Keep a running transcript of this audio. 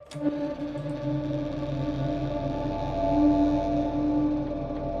Hey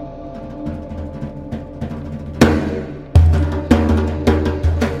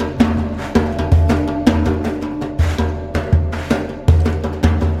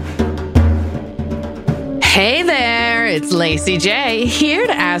there, it's Lacey J, here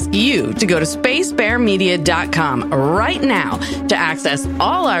to ask you to go to spacebearmedia.com right now to access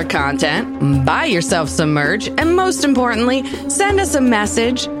all our content, buy yourself some merch, and most importantly, send us a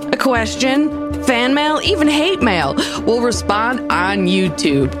message, a question, fan mail, even hate mail. We'll respond on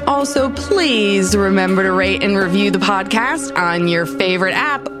YouTube. Also, please remember to rate and review the podcast on your favorite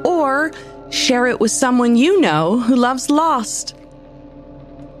app or share it with someone you know who loves Lost.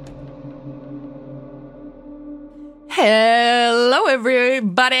 Hello,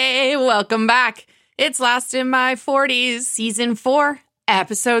 everybody. Welcome back. It's Lost in My 40s, Season 4,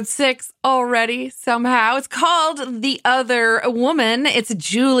 Episode 6 already, somehow. It's called The Other Woman. It's a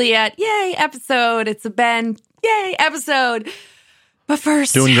Juliet, yay, episode. It's a Ben, yay, episode. But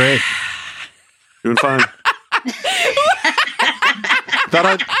first... Doing great. Doing fine.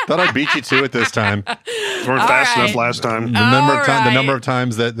 Thought I'd beat you to it this time. Weren't fast enough last time. The number of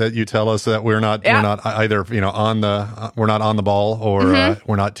times that you tell us that we're not either on the ball or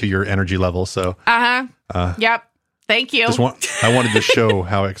we're not to your energy level. So yep. Thank you. I wanted to show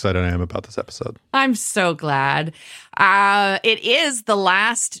how excited I am about this episode. I'm so glad. It is the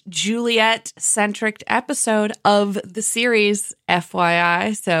last Juliet-centric episode of the series,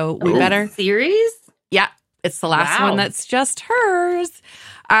 FYI. So we better... Series? Yeah, it's the last one that's just hers.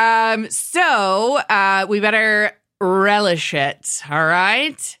 So we better relish it, all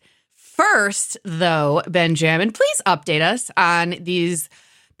right? First, though, Benjamin, please update us on these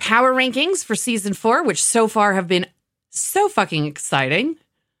power rankings for Season 4, which so far have been so fucking exciting.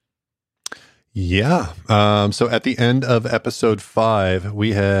 Yeah. So at the end of Episode 5,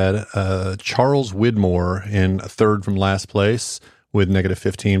 we had Charles Widmore in third from last place with negative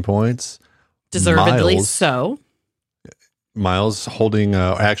 15 points. Deservedly so. Miles holding,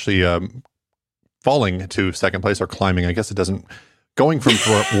 falling to second place or climbing. I guess it doesn't, going from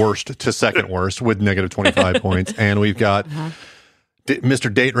worst to second worst with negative 25 points. And we've got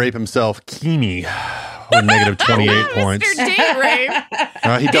Mr. Date Rape himself, Keeney, with negative 28 points. Mr. Date Rape.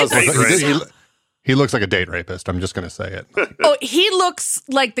 He does he looks like a date rapist. I'm just going to say it. Oh, he looks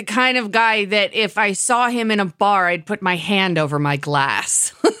like the kind of guy that if I saw him in a bar, I'd put my hand over my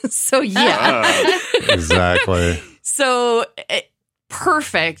glass. So, yeah. Exactly. So,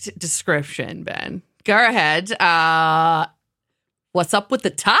 perfect description, Ben. Go ahead. What's up with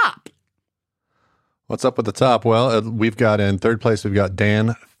the top? What's up with the top? Well, we've got in third place, we've got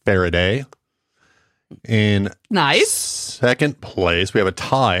Dan Faraday. In second place, we have a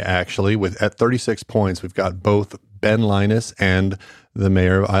tie, actually, at 36 points. We've got both Ben Linus and the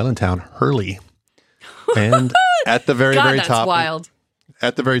mayor of Islandtown, Hurley. And at the very, very top... wild.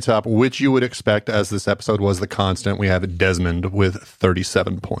 At the very top, which you would expect, as this episode was the constant, we have Desmond with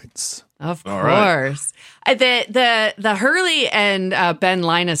 37 points. Of course. The Hurley and Ben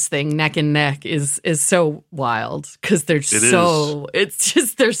Linus thing neck and neck is so wild because they're so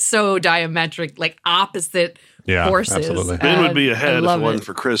diametric, like opposite forces. Absolutely. Ben would be ahead if it wasn't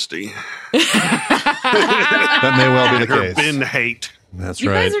for Christy. That may well be the case. Ben hate. That's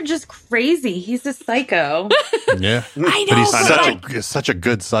you right. You guys are just crazy. He's a psycho. Yeah. I know. But he's such a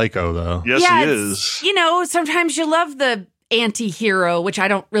good psycho, though. Yes, he is. You know, sometimes you love the anti-hero, which I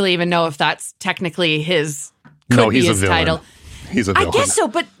don't really even know if that's technically his title. He's a villain. I guess so,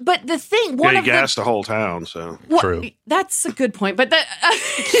 but the thing, he gassed the whole town, so. True. That's a good point. But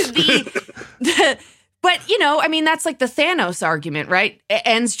but, you know, I mean, that's like the Thanos argument, right?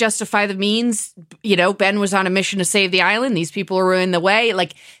 Ends justify the means. You know, Ben was on a mission to save the island. These people were in the way.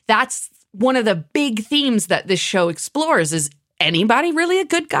 Like, that's one of the big themes that this show explores is anybody really a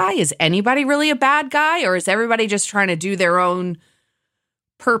good guy? Is anybody really a bad guy? Or is everybody just trying to do their own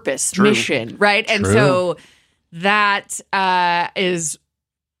purpose, mission, right? And so that is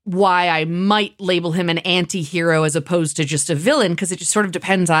why I might label him an anti-hero as opposed to just a villain, because it just sort of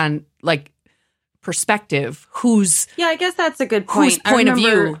depends on, like, perspective. I guess that's a good point. Whose point of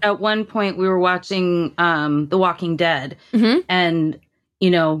view? At one point, we were watching The Walking Dead, and,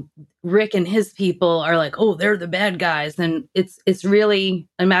 you know, Rick and his people are like, oh, they're the bad guys. And it's really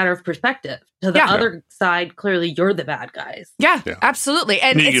a matter of perspective. To the other side, clearly you're the bad guys. Yeah, absolutely.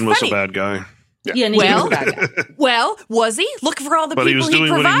 And Negan was a bad guy. Yeah, Negan was a bad guy. Well, was he? Look for all the people he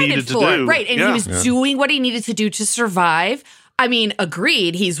provided for. Right, and he was doing what he needed to do to survive. I mean,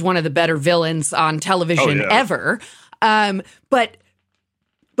 agreed, he's one of the better villains on television ever.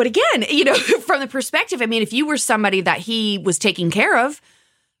 But again, you know, from the perspective, I mean, if you were somebody that he was taking care of,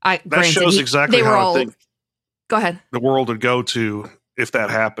 That shows exactly they were how all, I think go ahead. the world would go to if that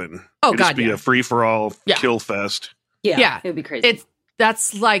happened. Oh, It'd God, just be yeah. a free-for-all Yeah. kill fest. Yeah. It would be crazy.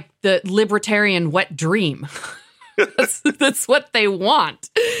 That's like the libertarian wet dream. That's what they want.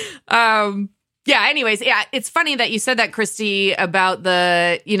 Anyways, it's funny that you said that, Christy, about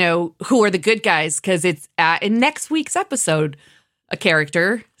the, who are the good guys, because it's in next week's episode, a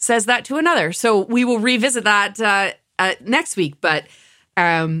character says that to another. So we will revisit that next week. But,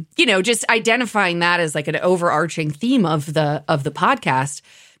 just identifying that as like an overarching theme of the podcast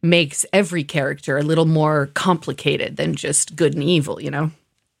makes every character a little more complicated than just good and evil,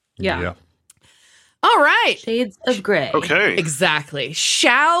 Yeah. All right. Shades of gray. Okay. Exactly.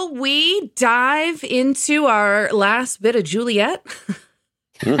 Shall we dive into our last bit of Juliet?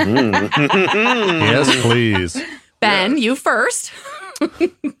 Yes, please. Ben, you first.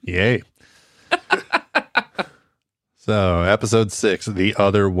 Yay. So, episode 6, The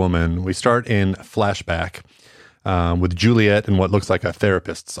Other Woman. We start in flashback with Juliet in what looks like a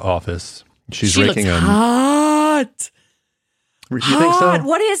therapist's office. She's She raking looks a... hot. You think so?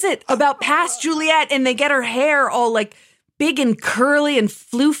 What is it about past Juliet and they get her hair all like big and curly and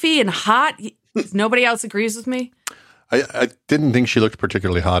floofy and hot? Nobody else agrees with me? I didn't think she looked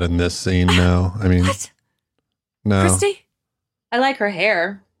particularly hot in this scene, no. I mean, what? No. Christy? I like her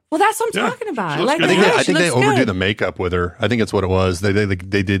hair. Well, that's what I'm Yeah, talking about. she I looks like good. the hair. I She think they looks overdo good. the makeup with her. I think it's what it was. They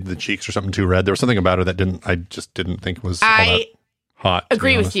did the cheeks or something too red. There was something about her that I just didn't think was all that hot. to be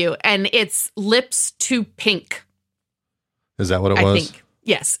agree with honest. you. And it's lips too pink. Is that what it I was? think.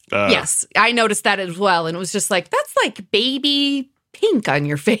 Yes. Yes. I noticed that as well. And it was just like, that's like baby pink on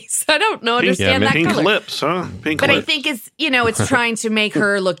your face. I don't know. Understand that Pink color. lips, huh? Pink But lips. I think it's trying to make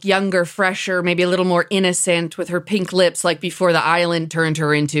her look younger, fresher, maybe a little more innocent with her pink lips, like before the island turned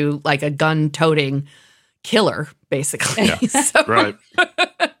her into like a gun-toting killer, basically. Yeah. So, Right.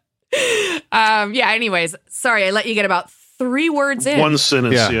 anyways, sorry, I let you get about 3 words in. One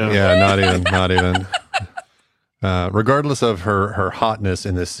sentence, yeah. Not even. Regardless of her hotness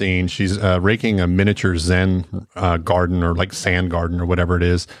in this scene, she's raking a miniature Zen garden or like sand garden or whatever it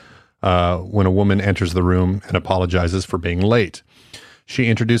is when a woman enters the room and apologizes for being late. She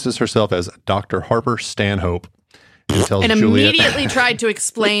introduces herself as Dr. Harper Stanhope and tells and Juliet immediately tried to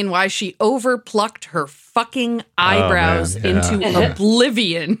explain why she overplucked her fucking eyebrows into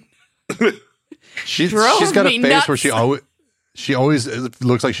oblivion. she's drove got a me face nuts. where she always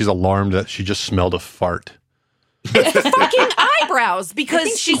looks like she's alarmed that she just smelled a fart. It's the fucking eyebrows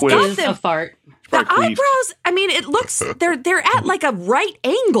because she's got Is them. a fart. The Queef. eyebrows, I mean, it looks they're at like a right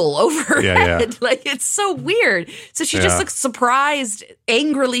angle over her head. Like it's so weird. So she just looks surprised,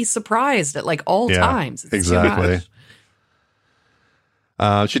 angrily surprised at like all times. It's exactly. too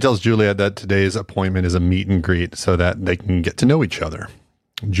much. She tells Juliet that today's appointment is a meet and greet so that they can get to know each other.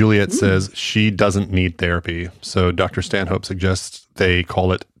 Juliet says she doesn't need therapy, so Dr. Stanhope suggests they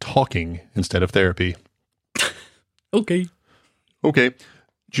call it talking instead of therapy. Okay.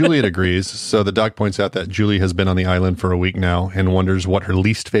 Juliet agrees, so the doc points out that Julie has been on the island for a week now and wonders what her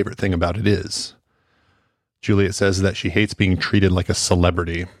least favorite thing about it is. Juliet says that she hates being treated like a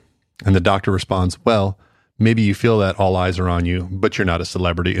celebrity, and the doctor responds, well, maybe you feel that all eyes are on you, but you're not a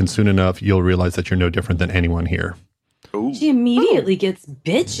celebrity, and soon enough you'll realize that you're no different than anyone here. Ooh. She immediately gets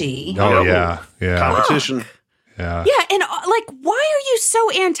bitchy. Oh, Yeah. yeah. Competition. Yeah. Yeah, and like, why are you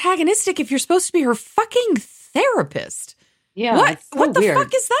so antagonistic if you're supposed to be her fucking therapist? Yeah. It's so what the weird.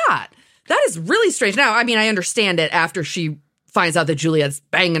 fuck is that? That is really strange. Now, I mean, I understand it after she finds out that Juliet's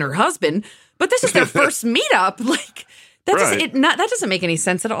banging her husband, but this is their first meetup. Like that that doesn't make any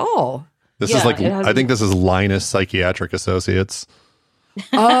sense at all. This is like, I think this is Linus Psychiatric Associates.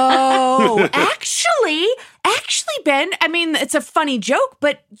 Oh, actually, Ben, I mean, it's a funny joke,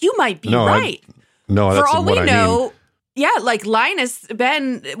 but you might be right. No, For that's all what we I know, mean. yeah, like Linus,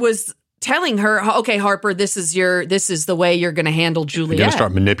 Ben was telling her, okay, Harper, this is the way you're going to handle You're Juliet. going to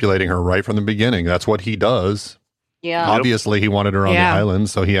start manipulating her right from the beginning. That's what he does. Yeah. Obviously, he wanted her on the island,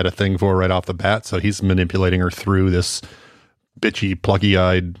 so he had a thing for her right off the bat. So he's manipulating her through this bitchy,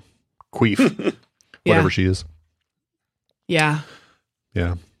 plucky-eyed queef, whatever she is. Yeah.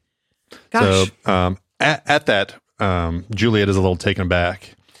 Yeah. Gosh. So at that, Juliet is a little taken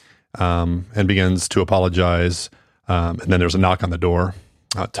aback and begins to apologize. And then there's a knock on the door.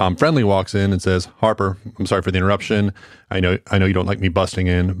 Tom Friendly walks in and says, Harper, I'm sorry for the interruption. I know you don't like me busting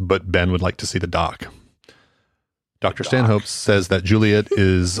in, but Ben would like to see the doc. Dr. Stanhope says that Juliet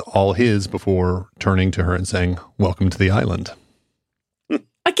is all his before turning to her and saying, welcome to the island.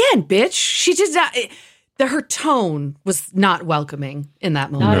 Again, bitch, she did not. Her tone was not welcoming in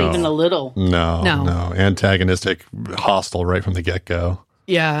that moment. Not even a little. No. Antagonistic, hostile right from the get-go.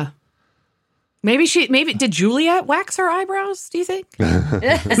 Yeah. Maybe did Juliet wax her eyebrows, do you think?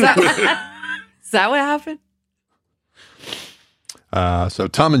 Is that what happened? So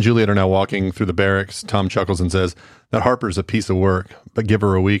Tom and Juliet are now walking through the barracks. Tom chuckles and says, that Harper's a piece of work, but give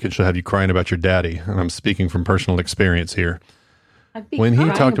her a week and she'll have you crying about your daddy. And I'm speaking from personal experience here. I'd be when he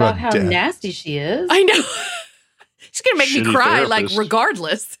talked about how nasty she is. I know. She's going to make Shitty me cry, therapist.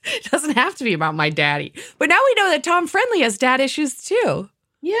 regardless. It doesn't have to be about my daddy. But now we know that Tom Friendly has dad issues, too.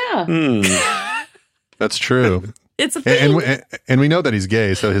 Yeah. That's true. It's a thing. And we know that he's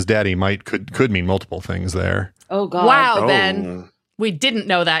gay, so his daddy could mean multiple things there. Oh, God. Wow, Ben. We didn't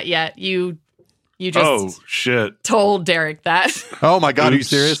know that yet. You just shit. told Derek that. Oh, my God. Are you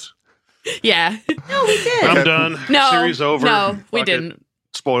serious? Yeah. No, we did. I'm done. No. Series over. No, we Fuck didn't. it.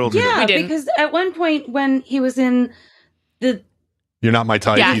 Spoiled. Yeah, We didn't. because at one point when he was in the... You're not my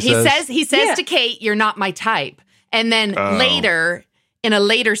type, Yeah, he says. He says to Kate, you're not my type. And then later, in a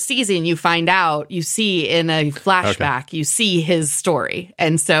later season, you find out, you see in a flashback, you see his story.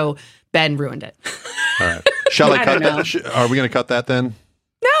 And so Ben ruined it. All right. Shall I cut that? Are we going to cut that then?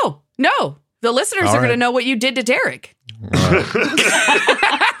 No. The listeners are going to know what you did to Derek.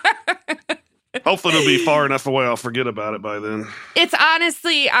 Hopefully it'll be far enough away I'll forget about it by then. It's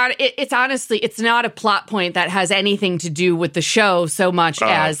honestly, it's not a plot point that has anything to do with the show so much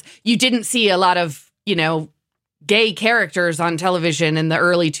as you didn't see a lot of, gay characters on television in the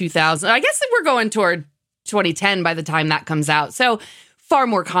early 2000s. I guess that we're going toward 2010 by the time that comes out. So far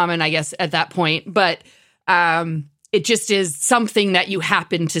more common, I guess, at that point. But it just is something that you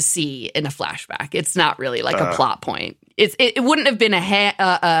happen to see in a flashback. It's not really like a plot point. It wouldn't have been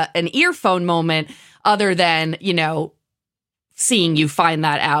an earphone moment other than, seeing you find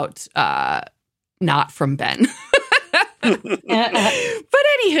that out, not from Ben. But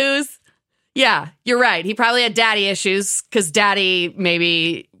anywho's, yeah, you're right. He probably had daddy issues because daddy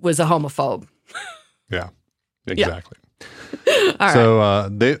maybe was a homophobe. Yeah, exactly. All So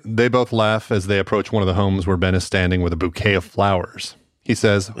right. they both laugh as they approach one of the homes where Ben is standing with a bouquet of flowers. He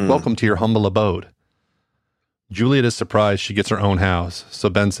says, welcome to your humble abode. Juliet is surprised she gets her own house. So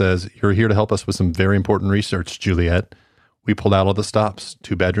Ben says, you're here to help us with some very important research, Juliet. We pulled out all the stops,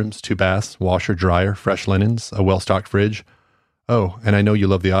 2 bedrooms, 2 baths, washer, dryer, fresh linens, a well-stocked fridge. Oh, and I know you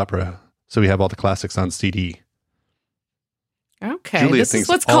love the opera, so we have all the classics on CD. Okay, Juliet this is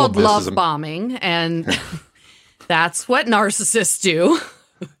what's called love bombing, and that's what narcissists do.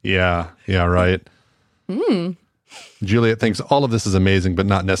 Yeah, right. Juliet thinks all of this is amazing, but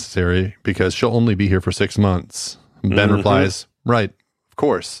not necessary because she'll only be here for 6 months. Ben replies, right, of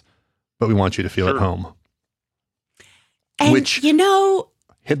course, but we want you to feel at home. And, which, the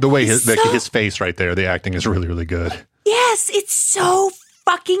way his face right there, the acting is really, really good. Yes, it's so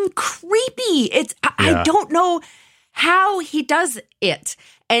fucking creepy. I don't know how he does it.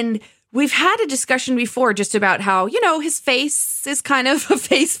 And we've had a discussion before just about how, his face is kind of a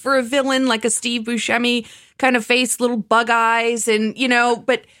face for a villain, like a Steve Buscemi kind of face, little bug eyes, and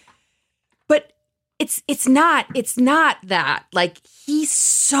but it's not that. Like, he's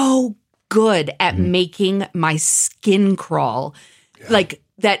so good at making my skin crawl. Yeah. Like,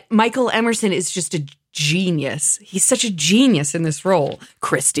 that Michael Emerson is just a genius. He's such a genius in this role,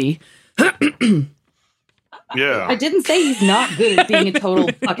 Christy. Yeah. I didn't say he's not good at being a total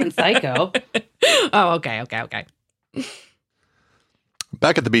fucking psycho. Oh, okay.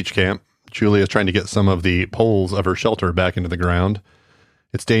 Back at the beach camp, Julia is trying to get some of the poles of her shelter back into the ground.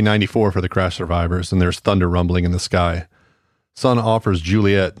 It's day 94 for the crash survivors, and there's thunder rumbling in the sky. Son offers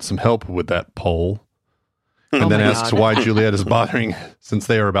Juliet some help with that pole, and then asks why Juliet is bothering since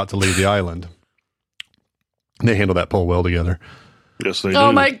they are about to leave the island. They handle that pole well together. Yes, they do.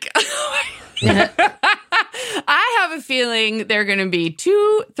 Oh, my God. I have a feeling there are going to be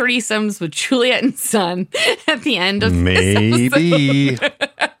 2 threesomes with Juliet and Son at the end of this episode.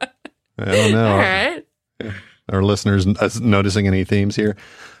 I don't know. All right. Are listeners noticing any themes here?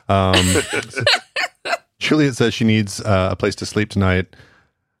 Juliet says she needs a place to sleep tonight.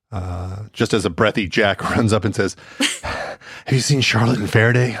 Just as a breathy Jack runs up and says, have you seen Charlotte and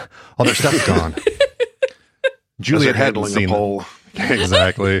Faraday? All their stuff's gone. Juliet hadn't seen the pole.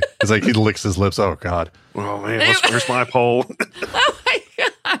 Exactly. It's like he licks his lips. Oh, God. Oh, man. Where's my pole? Oh, my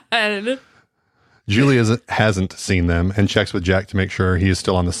God. Julia hasn't seen them and checks with Jack to make sure he is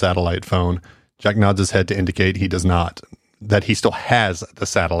still on the satellite phone. Jack nods his head to indicate he does not, that he still has the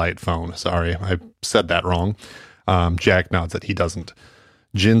satellite phone. Sorry, I said that wrong. Jack nods that he doesn't.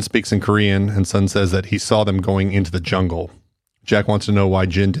 Jin speaks in Korean, and Sun says that he saw them going into the jungle. Jack wants to know why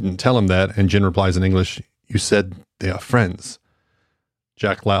Jin didn't tell him that, and Jin replies in English, you said they are friends.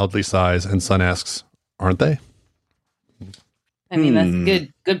 Jack loudly sighs, and Sun asks, aren't they? I mean, that's a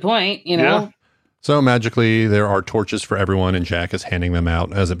good point, you know? Yeah. So magically, there are torches for everyone, and Jack is handing them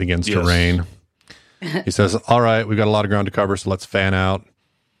out as it begins to rain. He says, all right, we've got a lot of ground to cover, so let's fan out.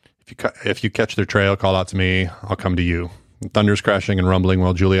 If you catch their trail, call out to me. I'll come to you. Thunder's crashing and rumbling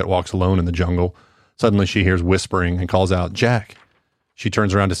while Juliet walks alone in the jungle. Suddenly, she hears whispering and calls out, Jack. She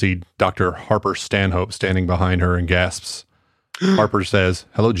turns around to see Dr. Harper Stanhope standing behind her and gasps. Harper says,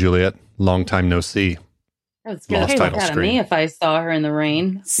 hello, Juliet. Long time no see. I was going to look at me if I saw her in the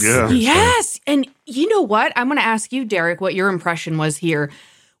rain. Yeah. Yes. And you know what? I'm going to ask you, Derek, what your impression was here.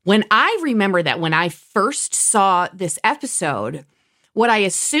 When I remember that when I first saw this episode, what I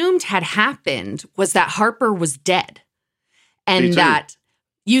assumed had happened was that Harper was dead. And that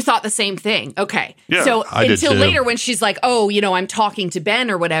you thought the same thing. Okay. Yeah, so I until later when she's like, oh, you know, I'm talking to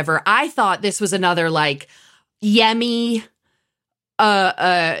Ben or whatever, I thought this was another like Yemi,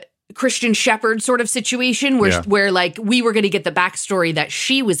 Christian Shepherd sort of situation where like we were going to get the backstory that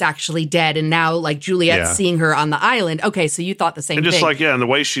she was actually dead and now like Juliet's seeing her on the island. Okay, so you thought the same thing. And just like, and the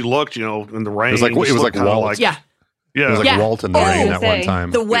way she looked, you know, in the rain. It was like Walt. Yeah. It was like Walt in the rain at one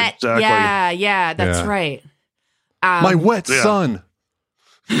time. The wet. Exactly. Yeah, that's right. My wet son.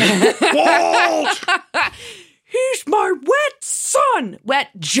 Walt! He's my wet son. Wet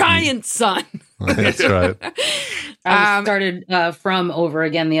giant son. That's right. I started From over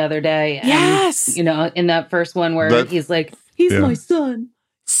again the other day. And, yes. You know, in that first one where he's like, he's my son.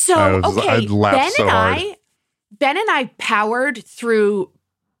 So, okay, Ben and I powered through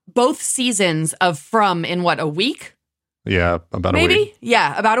both seasons of From in what, a week? Yeah, about Maybe? a week.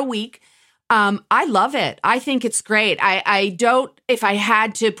 Yeah, about a week. I love it. I think it's great. I don't, if I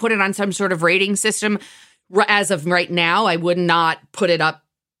had to put it on some sort of rating system, as of right now, I would not put it up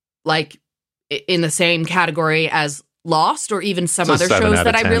like in the same category as Lost or even some other shows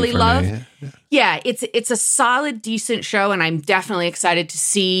that I really love. Yeah, it's a solid, decent show, and I'm definitely excited to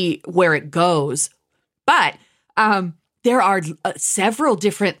see where it goes. But there are several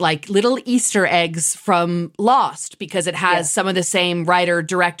different like little Easter eggs from Lost because it has some of the same writer,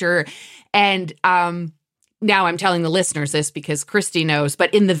 director, and now I'm telling the listeners this because Christy knows,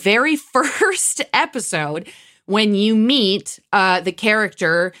 but in the very first episode, when you meet the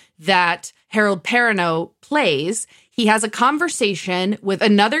character that Harold Perrineau plays, he has a conversation with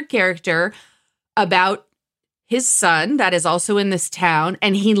another character about his son that is also in this town,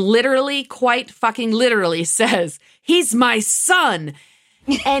 and he literally, quite fucking literally says, he's my son.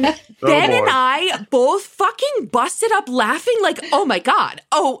 And Ben and I both fucking busted up laughing like, oh my God.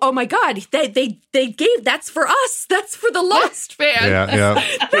 Oh my God. They gave, that's for us. That's for the Lost fan. Yeah.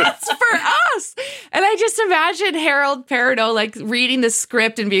 That's for us. And I just imagine Harold Perrineau like reading the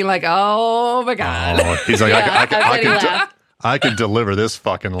script and being like, oh my God. Oh, he's like, I could deliver this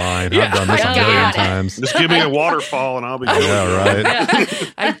fucking line. I've done this a million times. Just give me a waterfall and I'll be good. Yeah,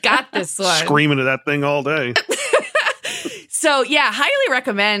 right. I got this one. Screaming at that thing all day. So, yeah, highly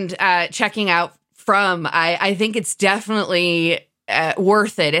recommend checking out From. I think it's definitely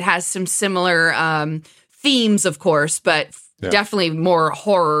worth it. It has some similar themes, of course, but definitely more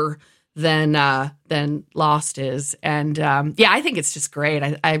horror than Lost is. And, I think it's just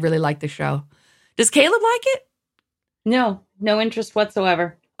great. I really like the show. Does Caleb like it? No interest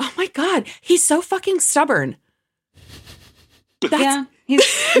whatsoever. Oh, my God. He's so fucking stubborn. He's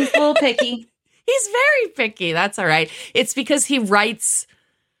a little picky. He's very picky. That's all right. It's because he writes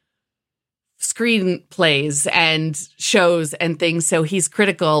screenplays and shows and things, so he's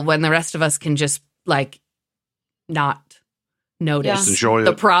critical when the rest of us can just like not notice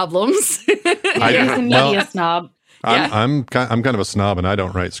the problems. He's a media snob. I'm kind of a snob, and I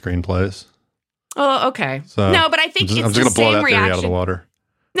don't write screenplays. Oh, okay. So no, but I think I'm it's just going the to blow same that theory reaction. out of the water.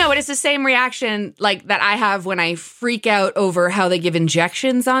 No, but it's the same reaction like that I have when I freak out over how they give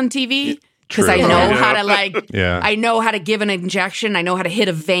injections on TV. Because I know how to I know how to give an injection. I know how to hit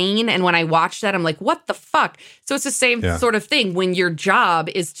a vein. And when I watch that, I'm like, what the fuck? So it's the same sort of thing. When your job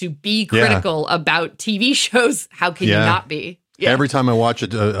is to be critical about TV shows, how can you not be? Yeah. Every time I watch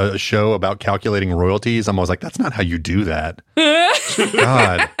a show about calculating royalties, I'm always like, that's not how you do that.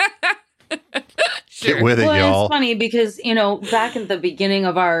 God. Get with it, y'all. It's funny because, you know, back at the beginning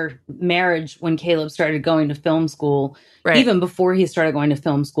of our marriage, when Caleb started going to film school, even before he started going to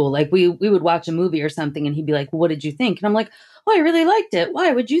film school, like we would watch a movie or something and he'd be like, what did you think? And I'm like, oh, I really liked it.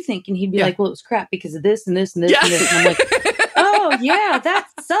 Why would you think? And he'd be like, well, it was crap because of this and this and this and this. And I'm like, oh, yeah, that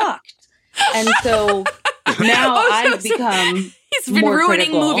sucked. And so now I've become... He's been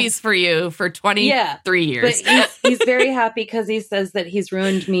ruining movies for you for 23 years. But he's very happy because he says that he's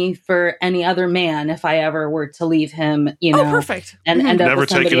ruined me for any other man if I ever were to leave him, you know. Oh, perfect. And end up never with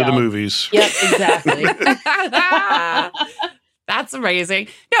take it to else. the movies. Yep, exactly. That's amazing.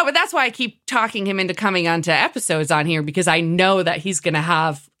 No, but that's why I keep talking him into coming onto episodes on here, because I know that he's going to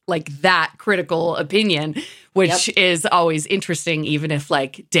have like that critical opinion, which is always interesting, even if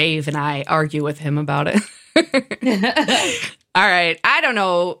like Dave and I argue with him about it. All right. I don't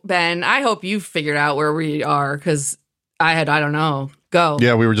know, Ben. I hope you figured out where we are, because I don't know. Go.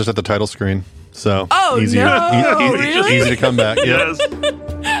 Yeah, we were just at the title screen. So easy to come back. Yes.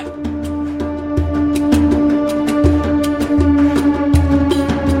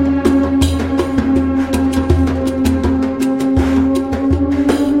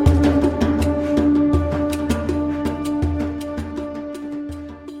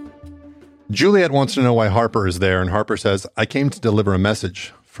 Juliet wants to know why Harper is there, and Harper says, I came to deliver a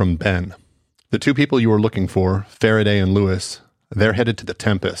message from Ben. The two people you were looking for, Faraday and Lewis, they're headed to the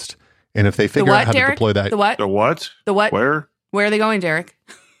Tempest. And if they figure out how to deploy that... The what? The what? The what? Where? Where are they going, Derek?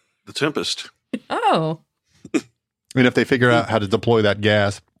 The Tempest. Oh. And if they figure out how to deploy that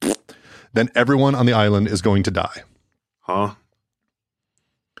gas, then everyone on the island is going to die. Huh?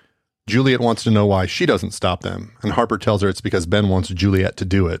 Juliet wants to know why she doesn't stop them, and Harper tells her it's because Ben wants Juliet to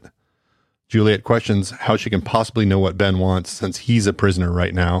do it. Juliet questions how she can possibly know what Ben wants since he's a prisoner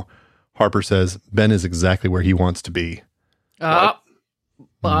right now. Harper says Ben is exactly where he wants to be.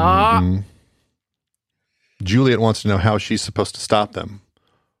 Juliet wants to know how she's supposed to stop them.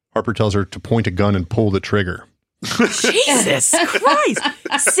 Harper tells her to point a gun and pull the trigger. Jesus Christ.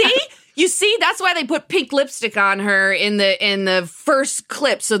 You see, that's why they put pink lipstick on her in the first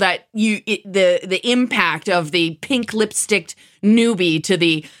clip, so that the impact of the pink lipsticked newbie to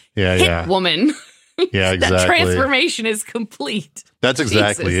the hit woman. Yeah, exactly. That transformation is complete. That's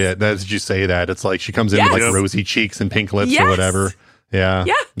exactly it. That's you say that. It's like she comes in with like rosy cheeks and pink lips or whatever. Yeah.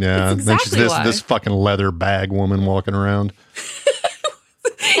 Yeah. Yeah. Exactly then she's this fucking leather bag woman walking around.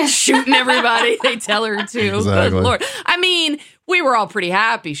 Shooting everybody they tell her to. Exactly. Good Lord. I mean, we were all pretty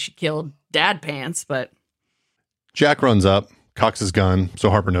happy she killed Dad Pants, but... Jack runs up, cocks his gun, so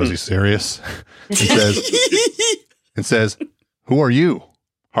Harper knows he's serious, and says, "Who are you?"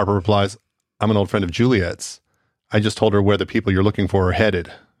 Harper replies, "I'm an old friend of Juliet's. I just told her where the people you're looking for are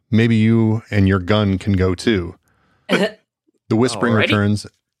headed. Maybe you and your gun can go too." The whispering returns,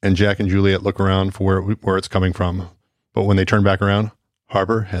 and Jack and Juliet look around for where it's coming from. But when they turn back around,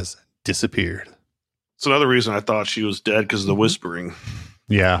 Harper has disappeared. It's another reason I thought she was dead, because of the whispering.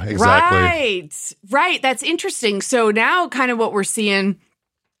 Yeah, exactly. Right. That's interesting. So now kind of what we're seeing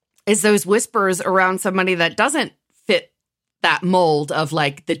is those whispers around somebody that doesn't fit that mold of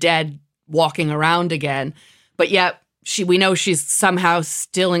like the dead walking around again. But yet we know she's somehow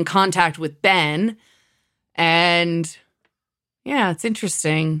still in contact with Ben. And yeah, it's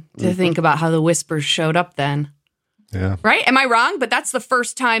interesting to think about how the whispers showed up then. Yeah. Right? Am I wrong? But that's the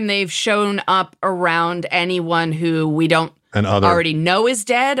first time they've shown up around anyone who we don't already know is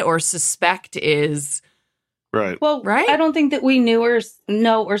dead or suspect is. Right. Well, right? I don't think that we know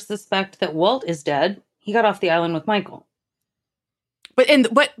or suspect that Walt is dead. He got off the island with Michael.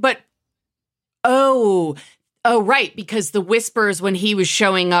 Right, because the whispers when he was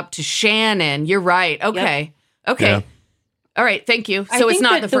showing up to Shannon. You're right. Okay. Yep. Okay. Yeah. All right. Thank you. So it's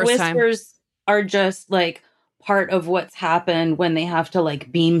not the first time. The whispers are just like part of what's happened when they have to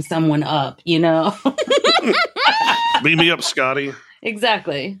like beam someone up, you know? Beam me up, Scotty.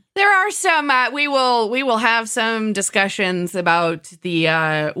 Exactly. There are some, we will have some discussions about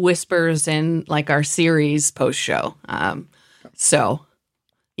the whispers in like our series post show. So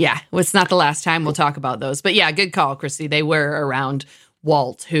yeah, it's not the last time we'll talk about those, but yeah, good call, Christy. They were around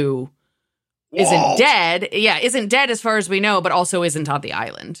Walt, who isn't dead. Yeah. Isn't dead as far as we know, but also isn't on the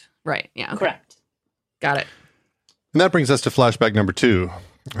island. Right. Yeah. Okay. Correct. Got it. And that brings us to flashback number 2.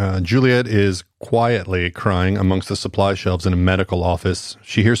 Juliet is quietly crying amongst the supply shelves in a medical office.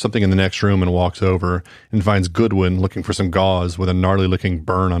 She hears something in the next room and walks over and finds Goodwin looking for some gauze with a gnarly-looking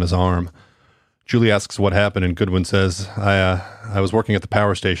burn on his arm. Julie asks what happened, and Goodwin says, I was working at the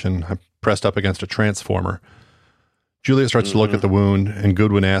power station. I pressed up against a transformer. Juliet starts to look at the wound, and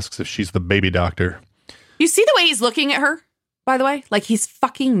Goodwin asks if she's the baby doctor. You see the way he's looking at her, by the way? Like he's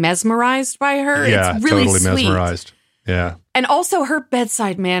fucking mesmerized by her. Yeah, it's really totally sweet. Mesmerized. Yeah. And also her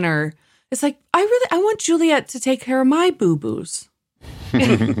bedside manner. It's like, I want Juliet to take care of my boo-boos.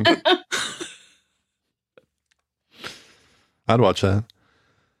 I'd watch that.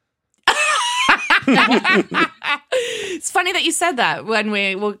 It's funny that you said that. When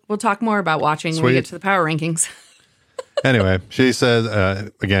we'll talk more about watching when we get to the power rankings. Anyway, she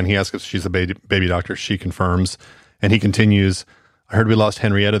says, again, he asks if she's the baby doctor. She confirms. And he continues, I heard we lost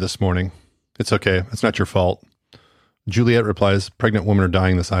Henrietta this morning. It's okay. It's not your fault. Juliet replies, pregnant women are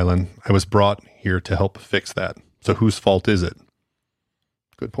dying this island. I was brought here to help fix that. So whose fault is it?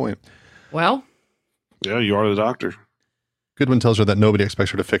 good point. Well, Yeah, you are the doctor. Goodwin tells her that nobody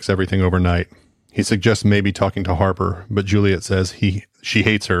expects her to fix everything overnight. He suggests maybe talking to Harper, but Juliet says she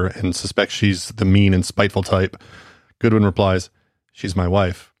hates her and suspects she's the mean and spiteful type. Goodwin replies, "She's my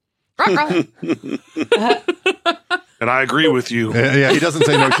wife." And I agree with you. Yeah, he doesn't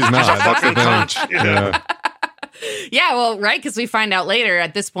say no, she's not. That's the Fucking thing. Yeah. yeah, well, right, because we find out later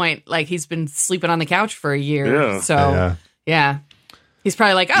at this point, like he's been sleeping on the couch for a year. Yeah. So yeah. He's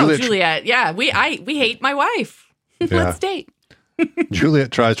probably like, "Oh, Juliet, yeah, we hate my wife. Let's date."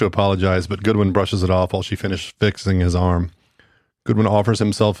 Juliet tries to apologize, but Goodwin brushes it off while she finishes fixing his arm. Goodwin offers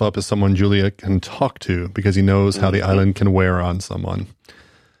himself up as someone Juliet can talk to because he knows how the island can wear on someone.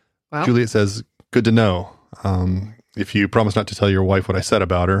 Well, Juliet says, "Good to know. If you promise not to tell your wife what I said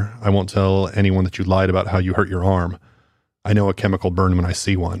about her, I won't tell anyone that you lied about how you hurt your arm. I know a chemical burn when I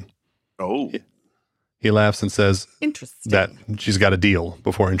see one." Oh. He laughs and says interesting. that she's got a deal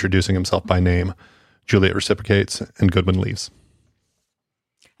before introducing himself by name. Juliet reciprocates, and Goodwin leaves.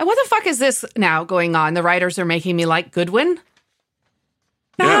 And what the fuck is this now going on? The writers are making me like Goodwin?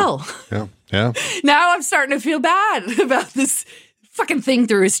 No. Yeah. Now I'm starting to feel bad about this fucking thing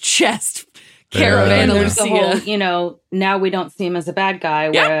through his chest. Caravan Yeah. of There's the whole, Lucia. now we don't see him as a bad guy,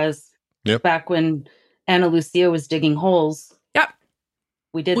 whereas back when Ana Lucia was digging holes,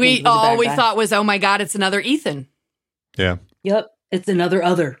 we did. We all we thought was, oh my God, it's another Ethan. Yeah. Yep, it's another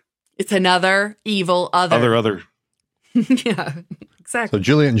other. It's another evil other. Other. Yeah, exactly. So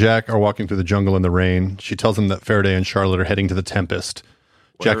Juliet and Jack are walking through the jungle in the rain. She tells them that Faraday and Charlotte are heading to the Tempest.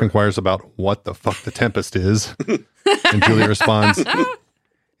 Jack inquires about what the fuck the Tempest is. And Juliet responds,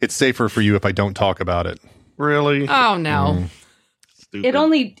 "It's safer for you if I don't talk about it." Really? Oh no. Stupid.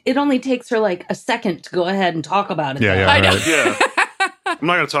 It only takes her like a second to go ahead and talk about it. Yeah, though. I know. right. Yeah. I'm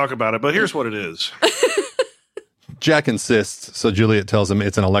not going to talk about it, but here's what it is. Jack insists, so Juliet tells him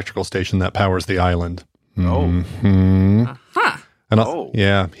it's an electrical station that powers the island. Oh. Huh. And Oh.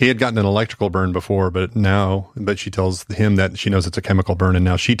 yeah, he had gotten an electrical burn before, but she tells him that she knows it's a chemical burn, and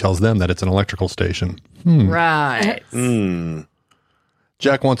now she tells them that it's an electrical station. Right.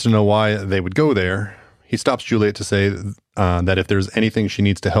 Jack wants to know why they would go there. He stops Juliet to say that if there's anything she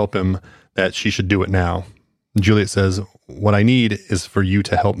needs to help him, that she should do it now. Juliet says, "What I need is for you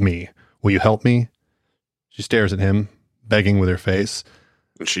to help me. Will you help me?" She stares at him, begging with her face.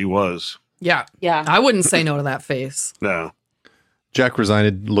 And she was. Yeah. Yeah. I wouldn't say no to that face. No. Jack,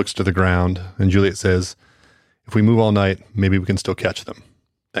 resigned, looks to the ground, and Juliet says, "If we move all night, maybe we can still catch them.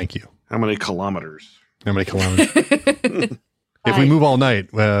 Thank you." How many kilometers? How many kilometers? If we move all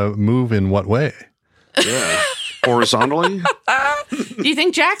night, move in what way? Yeah. Horizontally? Do you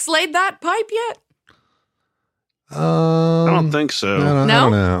think Jack's laid that pipe yet? I don't think so. I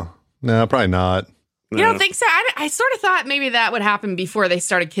don't know. No, probably not. You don't think so? I sort of thought maybe that would happen before they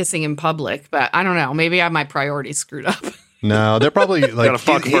started kissing in public, but I don't know. Maybe I have my priorities screwed up. No, they're probably like Gotta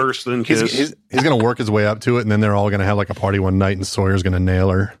fuck first, then kiss. He's going to work his way up to it, and then they're all going to have like a party one night, and Sawyer's going to nail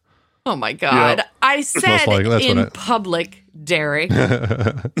her. Oh my God. Yep. I said likely, that's in what it- public, Derek.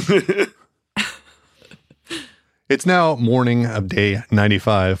 It's now morning of day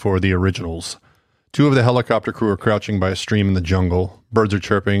 95 for the originals. Two of the helicopter crew are crouching by a stream in the jungle. Birds are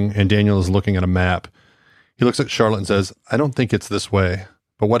chirping, and Daniel is looking at a map. He looks at Charlotte and says, "I don't think it's this way.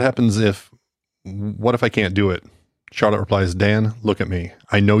 But what if I can't do it?" Charlotte replies, "Dan, look at me.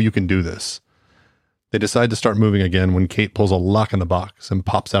 I know you can do this." They decide to start moving again when Kate pulls a lock in the box and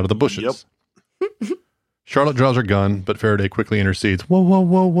pops out of the bushes. Yep. Charlotte draws her gun, but Faraday quickly intercedes.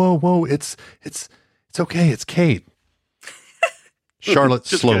 Whoa. It's okay. It's Kate. Charlotte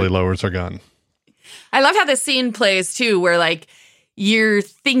slowly kidding. lowers her gun. I love how this scene plays too, where like you're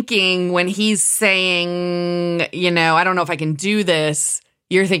thinking when he's saying, I don't know if I can do this.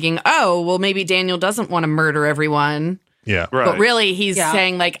 You're thinking, oh, well, maybe Daniel doesn't want to murder everyone. Yeah. Right. But really, he's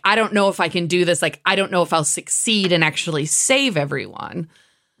saying, like, I don't know if I can do this. Like, I don't know if I'll succeed and actually save everyone.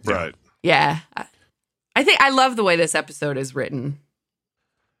 Right. Yeah. I love the way this episode is written.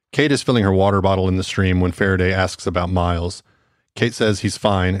 Kate is filling her water bottle in the stream when Faraday asks about Miles. Kate says he's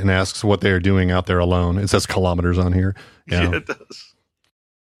fine and asks what they are doing out there alone. It says kilometers on here. Yeah, it does.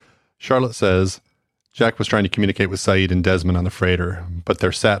 Charlotte says Jack was trying to communicate with Saeed and Desmond on the freighter, but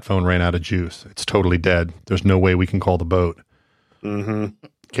their sat phone ran out of juice. It's totally dead. There's no way we can call the boat. Mm-hmm.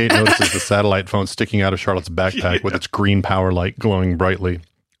 Kate notices the satellite phone sticking out of Charlotte's backpack with its green power light glowing brightly.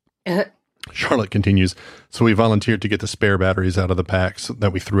 Charlotte continues, "So we volunteered to get the spare batteries out of the packs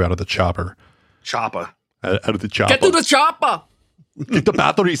that we threw out of the chopper." Chopper. Out of the chopper. Get to the chopper. Get the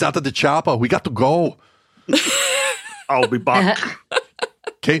batteries out of the chopper. We got to go. I'll be back.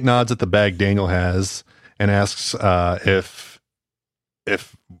 Kate nods at the bag Daniel has and asks if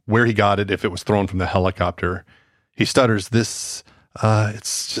where he got it, if it was thrown from the helicopter. He stutters, it's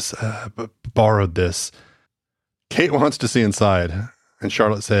just borrowed this. Kate wants to see inside, and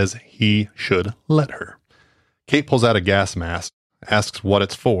Charlotte says he should let her. Kate pulls out a gas mask, asks what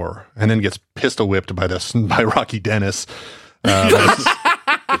it's for, and then gets pistol whipped by Rocky Dennis. By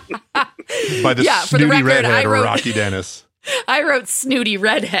the snooty redhead Rocky Dennis. I wrote snooty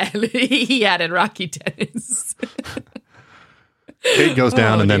redhead. He added Rocky Dennis. Kate goes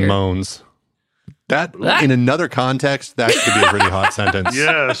down and then moans. That, in another context, that could be a pretty hot sentence.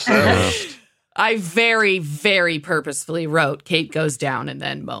 Yes. I very, very purposefully wrote Kate goes down and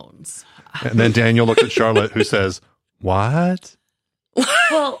then moans. And then Daniel looks at Charlotte, who says, "What?"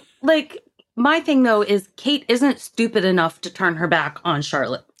 Well, my thing, though, is Kate isn't stupid enough to turn her back on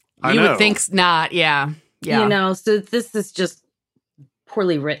Charlotte. You would think not, yeah. So this is just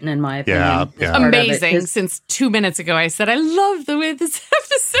poorly written, in my opinion. Yeah. Amazing. Since 2 minutes ago, I said, I love the way this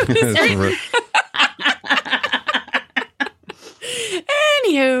episode is written.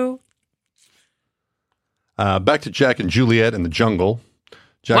 Anywho. Back to Jack and Juliet in the jungle.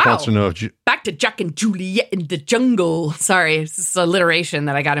 Jack wants to know if... Back to Jack and Juliet in the jungle. Sorry, this is alliteration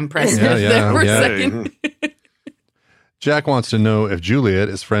that I got impressed with there for a second. Jack wants to know if Juliet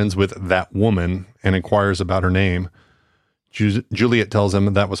is friends with that woman and inquires about her name. Juliet tells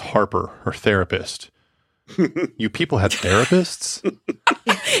him that was Harper, her therapist. You people had therapists?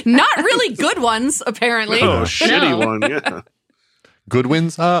 Not really good ones, apparently. Oh, shitty one, yeah. Good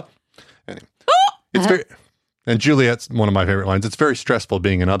ones? Anyway. It's very... And Juliet's one of my favorite lines. It's very stressful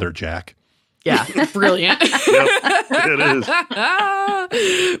being another Jack. Yeah, brilliant. It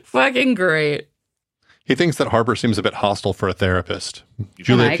is. Fucking great. He thinks that Harper seems a bit hostile for a therapist.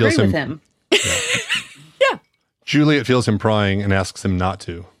 Juliet feels with him. Yeah. Juliet feels him prying and asks him not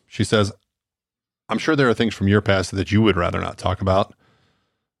to. She says, "I'm sure there are things from your past that you would rather not talk about."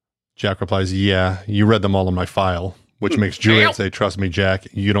 Jack replies, "Yeah, you read them all in my file," which makes Juliet say, "Trust me, Jack,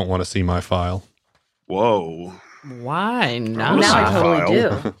 you don't want to see my file." Whoa. Why not? Now I totally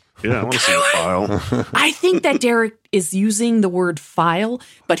do. Yeah, I want to see a file. I think that Derek is using the word file,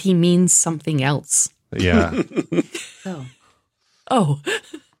 but he means something else. Yeah. Oh.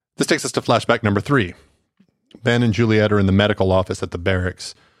 This takes us to flashback number 3. Ben and Juliet are in the medical office at the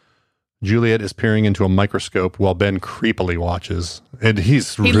barracks. Juliet is peering into a microscope while Ben creepily watches. And he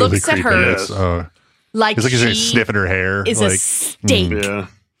really looks creepy. at her It's, like he's sniffing her hair. Is a steak. Yeah.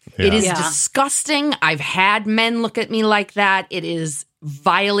 It is disgusting. I've had men look at me like that. It is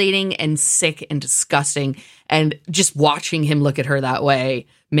violating and sick and disgusting. And just watching him look at her that way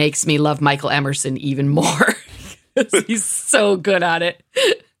makes me love Michael Emerson even more. He's so good at it.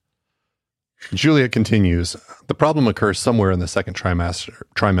 Juliet continues. The problem occurs somewhere in the second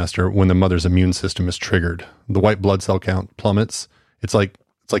trimester when the mother's immune system is triggered. The white blood cell count plummets. It's like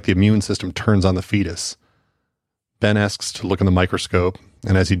the immune system turns on the fetus. Ben asks to look in the microscope,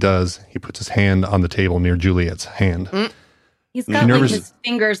 and as he does, he puts his hand on the table near Juliet's hand. He's got his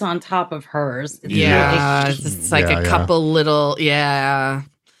fingers on top of hers. It's like a couple little, oh,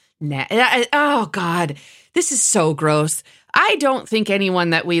 God. This is so gross. I don't think anyone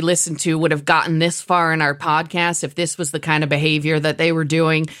that we listen to would have gotten this far in our podcast if this was the kind of behavior that they were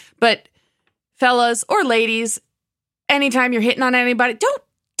doing. But fellas or ladies, anytime you're hitting on anybody, don't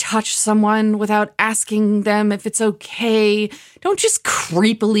touch someone without asking them if it's okay. Don't just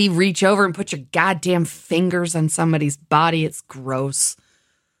creepily reach over and put your goddamn fingers on somebody's body. It's gross.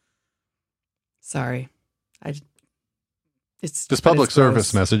 Sorry. This public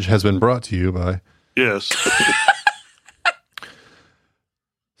service message has been brought to you by... Yes.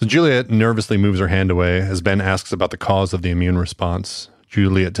 So Juliet nervously moves her hand away as Ben asks about the cause of the immune response.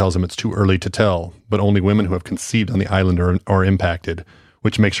 Juliet tells him it's too early to tell, but only women who have conceived on the island are impacted,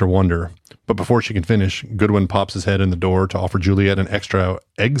 which makes her wonder. But before she can finish, Goodwin pops his head in the door to offer Juliet an extra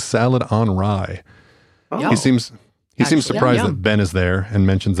egg salad on rye. Oh. He seems surprised that Ben is there and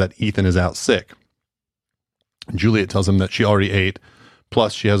mentions that Ethan is out sick. Juliet tells him that she already ate,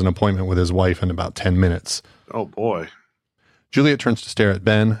 plus she has an appointment with his wife in about 10 minutes. Oh, boy. Juliet turns to stare at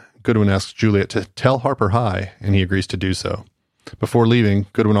Ben. Goodwin asks Juliet to tell Harper hi, and he agrees to do so. Before leaving,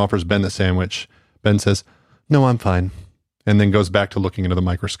 Goodwin offers Ben the sandwich. Ben says, "No, I'm fine," and then goes back to looking into the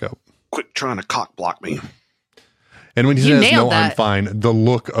microscope. Quit trying to cock block me. And when he says, "No, I'm fine," the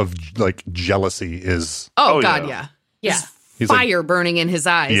look of jealousy is... Oh God, yeah. He's fire burning in his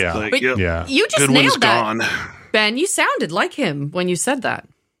eyes. Yeah. Like, but yep. you just Goodwin's nailed that. Gone. Ben, you sounded like him when you said that.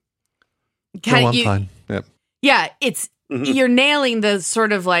 No, I'm fine. Yep. Yeah, it's... You're nailing the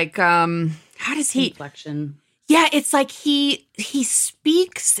sort of like, how does he... Inflection. Yeah, it's like he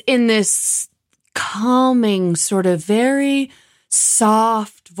speaks in this calming, sort of very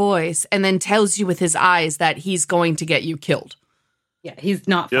soft voice, and then tells you with his eyes that he's going to get you killed. Yeah, he's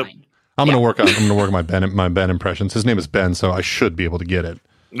not fine. I'm gonna work on my Ben impressions. His name is Ben, so I should be able to get it.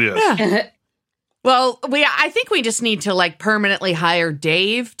 Yes. Yeah. Well, I think we just need to like permanently hire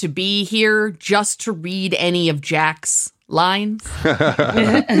Dave to be here just to read any of Jack's lines.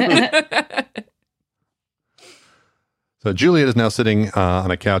 So Juliet is now sitting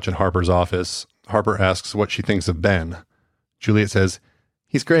on a couch in Harper's office. Harper asks what she thinks of Ben. Juliet says,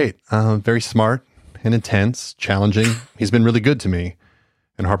 he's great, very smart and intense, challenging. He's been really good to me.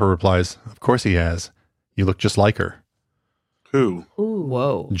 And Harper replies, of course he has. You look just like her. Who? Ooh,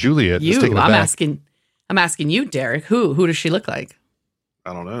 whoa. Juliet is taken aback. I'm asking you, Derek. Who does she look like?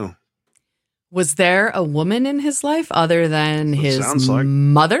 I don't know. Was there a woman in his life other than his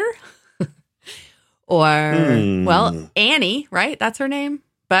mother? Or, well, Annie, right? That's her name.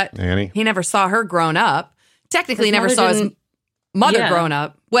 But Annie. He never saw her grown up. Technically, he never saw his mother grown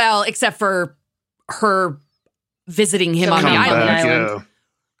up. Well, except for her visiting him on the island. Yeah.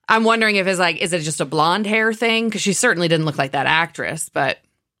 I'm wondering if is it just a blonde hair thing? Because she certainly didn't look like that actress. But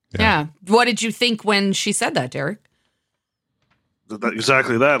yeah. What did you think when she said that, Derek?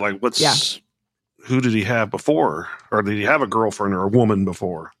 Exactly that. Like, who did he have before? Or did he have a girlfriend or a woman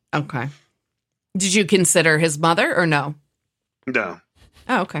before? Okay. Did you consider his mother or no? No.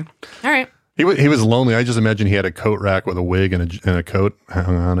 Oh, okay. All right. He was lonely. I just imagine he had a coat rack with a wig and a coat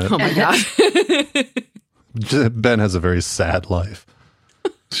hung on it. Oh, my God. Ben has a very sad life.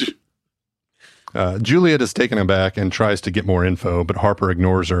 Juliet is taken aback and tries to get more info, but Harper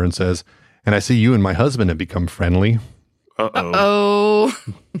ignores her and says, and I see you and my husband have become friendly. Uh-oh.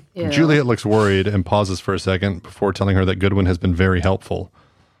 Juliet looks worried and pauses for a second before telling her that Goodwin has been very helpful.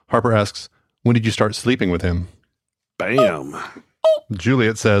 Harper asks, when did you start sleeping with him? Bam.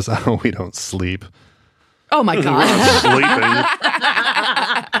 Juliet says, oh, we don't sleep. Oh, my God.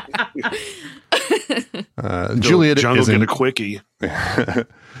 Juliet is in a quickie.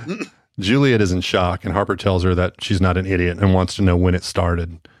 Juliet is in shock, and Harper tells her that she's not an idiot and wants to know when it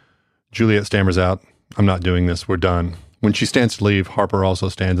started. Juliet stammers out, I'm not doing this. We're done. When she stands to leave, Harper also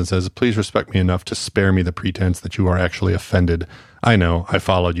stands and says, please respect me enough to spare me the pretense that you are actually offended. I know. I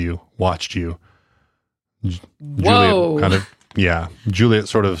followed you, watched you. Whoa. Juliet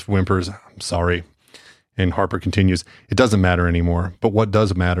sort of whimpers, I'm sorry. And Harper continues, it doesn't matter anymore. But what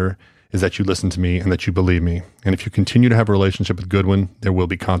does matter is that you listen to me and that you believe me. And if you continue to have a relationship with Goodwin, there will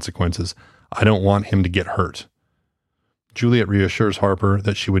be consequences. I don't want him to get hurt. Juliet reassures Harper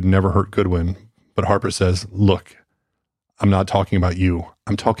that she would never hurt Goodwin. But Harper says, look, I'm not talking about you.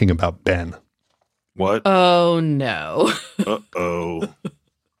 I'm talking about Ben. What? Oh, no. Uh-oh.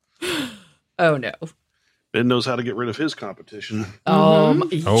 Oh, no. Ben knows how to get rid of his competition. Oh,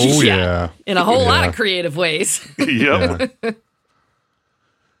 yeah. In a whole lot of creative ways. Yep. Yeah.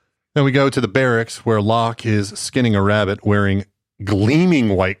 Then we go to the barracks where Locke is skinning a rabbit wearing gleaming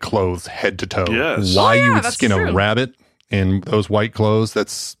white clothes head to toe. Yes. Why you would skin a rabbit in those white clothes?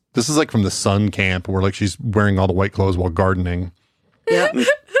 This is like from the Sun camp where like she's wearing all the white clothes while gardening. Yep.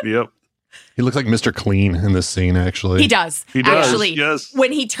 Yep. He looks like Mr. Clean in this scene, actually. He does. He does. Actually, yes.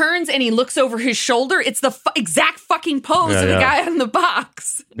 When he turns and he looks over his shoulder, it's the exact fucking pose of the guy in the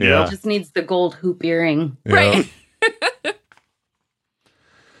box. Yeah. He just needs the gold hoop earring. Yeah. Right.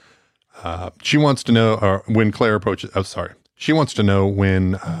 She wants to know when Claire approaches. Oh, sorry. She wants to know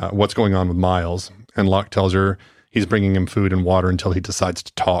what's going on with Miles. And Locke tells her he's bringing him food and water until he decides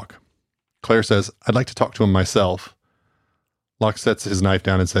to talk. Claire says, I'd like to talk to him myself. Locke sets his knife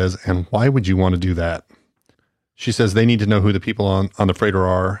down and says, and why would you want to do that? She says they need to know who the people on the freighter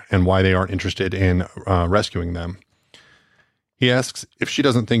are and why they aren't interested in rescuing them. He asks if she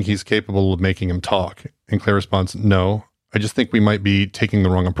doesn't think he's capable of making him talk. And Claire responds, no, I just think we might be taking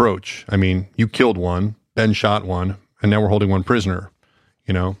the wrong approach. I mean, you killed one, Ben shot one, and now we're holding one prisoner.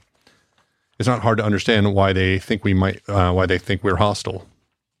 You know, it's not hard to understand why they think we're hostile.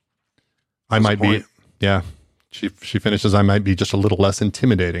 I might be, yeah. She finishes, I might be just a little less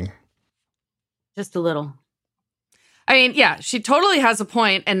intimidating. Just a little. I mean, yeah, she totally has a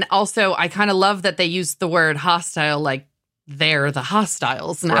point. And also, I kind of love that they use the word hostile like they're the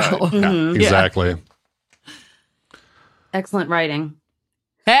hostiles now. Right. Mm-hmm. Yeah, exactly. Yeah. Excellent writing.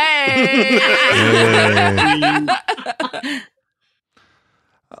 Hey!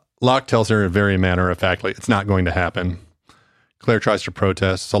 Locke tells her very matter-of-factly, it's not going to happen. Claire tries to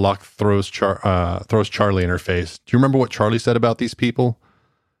protest, so Locke throws Charlie in her face. Do you remember what Charlie said about these people?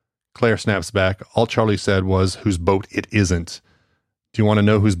 Claire snaps back. All Charlie said was, whose boat it isn't. Do you want to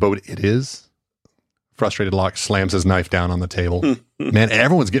know whose boat it is? Frustrated Locke slams his knife down on the table. Man,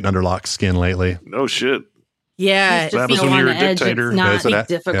 everyone's getting under Locke's skin lately. No shit. Yeah. He's just happens so when on you're the a edge. dictator. It's not Yeah.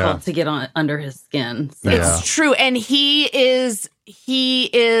 difficult to get on under his skin. So. Yeah. It's true. And he is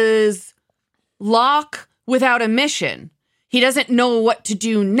Locke without a mission. He doesn't know what to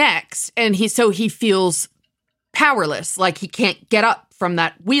do next. And he feels powerless, like he can't get up from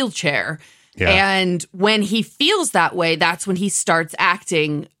that wheelchair. Yeah. And when he feels that way, that's when he starts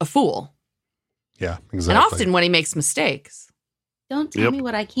acting a fool. Yeah, exactly. And often when he makes mistakes. Don't tell me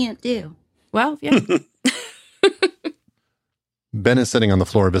what I can't do. Well, yeah. Ben is sitting on the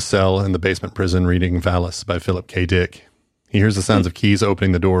floor of his cell in the basement prison reading Valis by Philip K. Dick. He hears the sounds of keys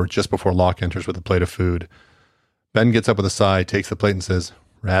opening the door just before Locke enters with a plate of food. Ben gets up with a sigh, takes the plate and says,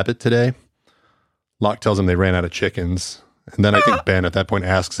 "Rabbit today?" Locke tells him they ran out of chickens. And then I think Ben at that point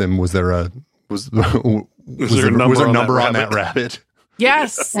asks him, was there a number on that rabbit?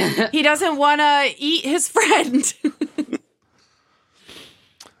 Yes. He doesn't want to eat his friend.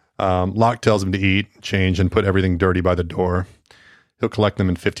 Locke tells him to eat, change, and put everything dirty by the door. He'll collect them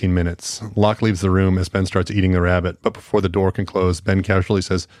in 15 minutes. Locke leaves the room as Ben starts eating the rabbit, but before the door can close, Ben casually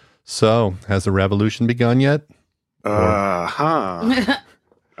says, "So, has the revolution begun yet?" I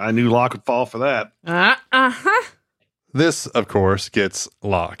knew Locke would fall for that. This, of course, gets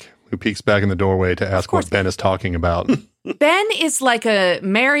Locke, who peeks back in the doorway to ask what Ben is talking about. Ben is like a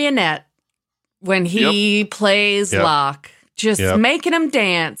marionette when he plays Locke. Just making him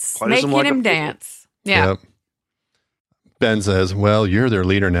dance. Plays him like a fool. dance. Yeah. Yep. Ben says, "Well, you're their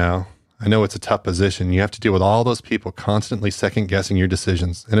leader now. I know it's a tough position. You have to deal with all those people constantly second-guessing your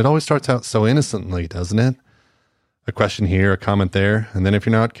decisions. And it always starts out so innocently, doesn't it? A question here, a comment there, and then if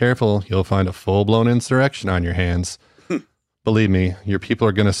you're not careful, you'll find a full-blown insurrection on your hands. Believe me, your people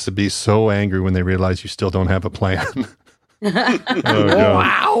are going to be so angry when they realize you still don't have a plan."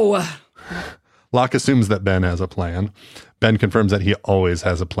 Wow. Locke assumes that Ben has a plan. Ben confirms that he always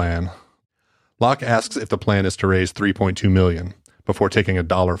has a plan. Locke asks if the plan is to raise $3.2 million before taking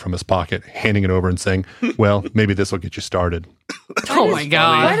 $1 from his pocket, handing it over and saying, "Well, maybe this will get you started." Oh my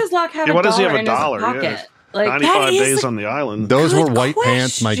God. Why does Locke have why $1 does he have in his $1? pocket? Yeah. Like, 95 that is days on the island. Those Good were white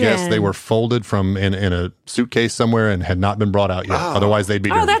pants, my guess. They were folded from in a suitcase somewhere and had not been brought out yet. Otherwise, they'd be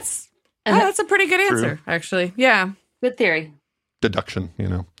dirty. That's a pretty good answer, actually. Yeah. good theory. Deduction,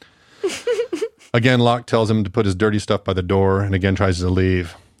 Again, Locke tells him to put his dirty stuff by the door and again tries to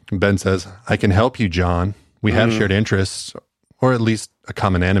leave. Ben says, "I can help you, John. We have shared interests, or at least a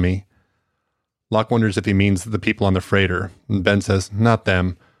common enemy." Locke wonders if he means the people on the freighter. And Ben says, "Not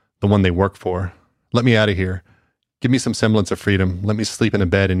them, the one they work for. Let me out of here. Give me some semblance of freedom. Let me sleep in a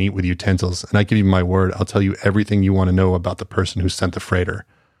bed and eat with utensils. And I give you my word, I'll tell you everything you want to know about the person who sent the freighter."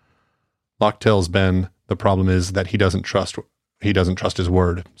 Locke tells Ben the problem is that he doesn't trust his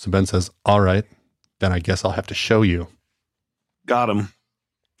word. So Ben says, "All right, then I guess I'll have to show you." Got him.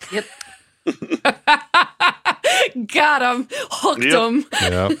 Yep. Got him. Hooked him.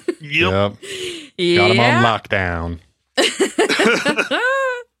 Yep. Yep. Got him on lockdown.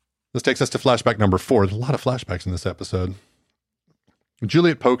 This takes us to flashback number 4. There's a lot of flashbacks in this episode.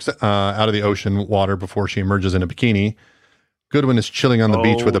 Juliet pokes out of the ocean water before she emerges in a bikini. Goodwin is chilling on the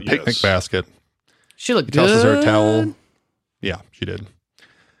beach with a picnic basket. She looked He tosses good. her a towel. Yeah, she did.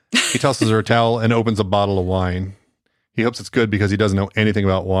 He tosses her a towel and opens a bottle of wine. He hopes it's good because he doesn't know anything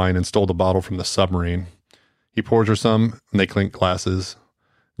about wine and stole the bottle from the submarine. He pours her some, and they clink glasses.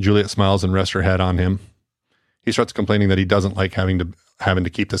 Juliet smiles and rests her head on him. He starts complaining that he doesn't like having to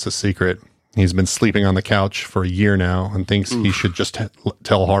keep this a secret. He's been sleeping on the couch for a year now and thinks he should just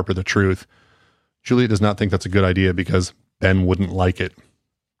tell Harper the truth. Juliet does not think that's a good idea because Ben wouldn't like it.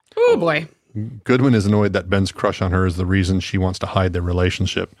 Oh, boy. Goodwin is annoyed that Ben's crush on her is the reason she wants to hide their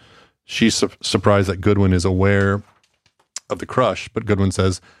relationship. She's surprised that Goodwin is aware of the crush, but Goodwin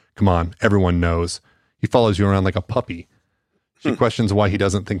says, "Come on, everyone knows. He follows you around like a puppy." She questions why he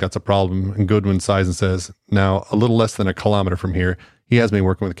doesn't think that's a problem, and Goodwin sighs and says, "Now, a little less than a kilometer from here, he has me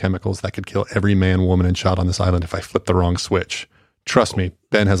working with chemicals that could kill every man, woman, and child on this island if I flip the wrong switch. Trust me,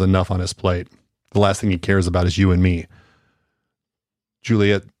 Ben has enough on his plate. The last thing he cares about is you and me."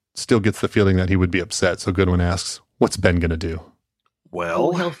 Juliet still gets the feeling that he would be upset, so Goodwin asks, "What's Ben going to do?"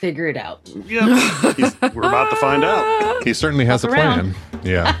 Well, He'll figure it out. yeah, we're about to find out. He certainly has a plan.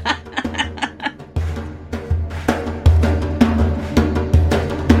 Yeah.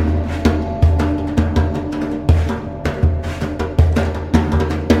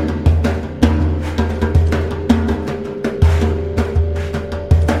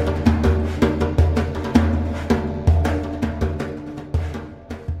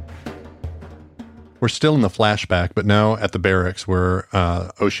 We're still in the flashback, but now at the barracks where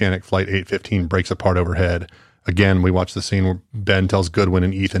Oceanic Flight 815 breaks apart overhead. Again, we watch the scene where Ben tells Goodwin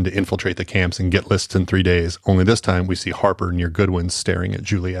and Ethan to infiltrate the camps and get lists in 3 days. Only this time we see Harper near Goodwin staring at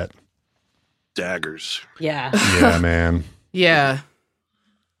Juliet. Daggers. Yeah. Yeah, man. Yeah.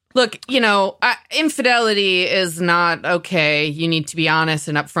 Look, infidelity is not okay. You need to be honest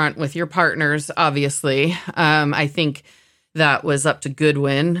and upfront with your partners, obviously. I think that was up to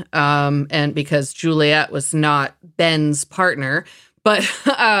Goodwin, and because Juliet was not Ben's partner. But,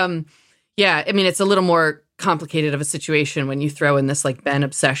 yeah, I mean, it's a little more complicated of a situation when you throw in this, like, Ben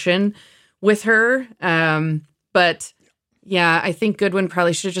obsession with her. But... yeah, I think Goodwin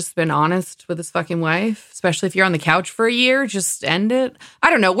probably should have just been honest with his fucking wife, especially if you're on the couch for a year. Just end it.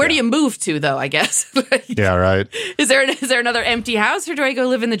 I don't know. Where do you move to, though, I guess? Like, yeah, right. Is there another empty house, or do I go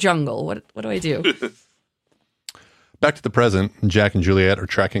live in the jungle? What do I do? Back to the present, Jack and Juliet are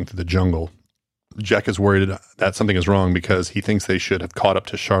tracking through the jungle. Jack is worried that something is wrong because he thinks they should have caught up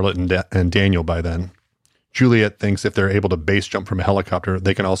to Charlotte and Daniel by then. Juliet thinks if they're able to base jump from a helicopter,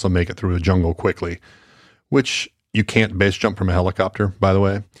 they can also make it through a jungle quickly, which... you can't base jump from a helicopter, by the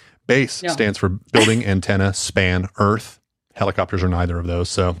way. Base stands for building, antenna, span, earth. Helicopters are neither of those.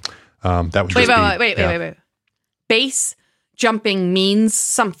 So that would wait. Base jumping means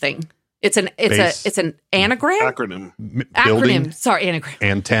something. It's an anagram? Acronym. Building, acronym. Sorry, anagram.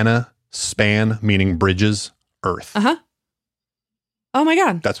 Antenna, span, meaning bridges, earth. Uh-huh. Oh my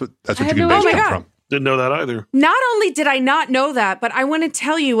God. That's what you can base jump from. Didn't know that either. Not only did I not know that, but I want to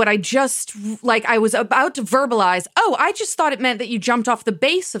tell you what I was about to verbalize. Oh, I just thought it meant that you jumped off the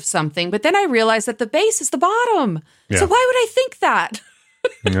base of something, but then I realized that the base is the bottom. Yeah. So why would I think that?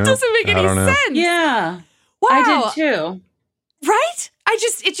 It doesn't make any sense. Yeah. Wow. I did too. Right?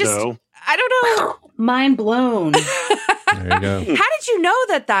 No. I don't know. Mind blown. There you go. How did you know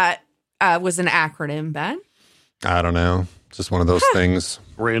that was an acronym, Ben? I don't know. It's just one of those things.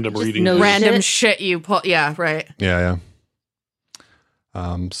 Random just reading. Random shit you pull. Yeah, right. Yeah.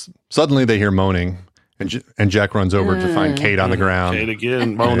 Suddenly they hear moaning, and Jack runs over to find Kate on the ground. Kate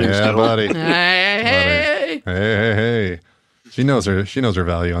again, moaning. Yeah, still. buddy. Hey. She knows her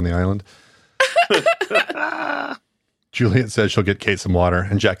value on the island. Juliet says she'll get Kate some water,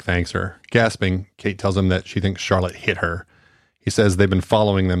 and Jack thanks her. Gasping, Kate tells him that she thinks Charlotte hit her. He says they've been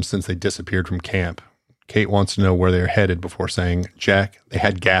following them since they disappeared from camp. Kate wants to know where they're headed before saying, Jack, they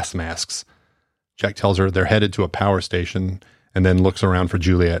had gas masks. Jack tells her they're headed to a power station and then looks around for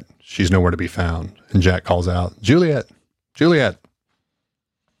Juliet. She's nowhere to be found. And Jack calls out, Juliet!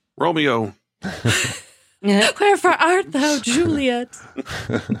 Romeo! Wherefore art thou, Juliet?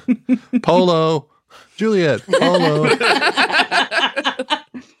 Polo! Juliet! Polo!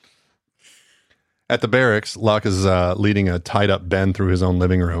 At the barracks, Locke is leading a tied-up Ben through his own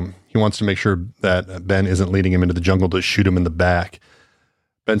living room. He wants to make sure that Ben isn't leading him into the jungle to shoot him in the back.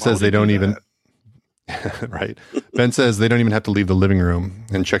 Ben says they don't even... right. Ben says they don't even have to leave the living room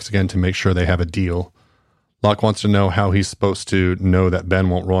and checks again to make sure they have a deal. Locke wants to know how he's supposed to know that Ben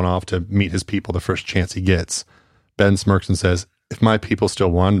won't run off to meet his people the first chance he gets. Ben smirks and says, if my people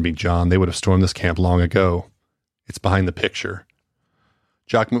still wanted me, John, they would have stormed this camp long ago. It's behind the picture.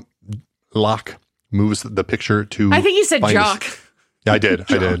 Locke moves the picture to... I think you said Jock. Yeah, I did.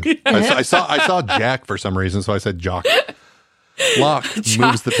 I saw Jack for some reason, so I said Jock. Locke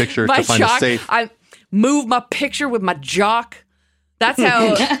moves the picture to find a safe. I move my picture with my jock. That's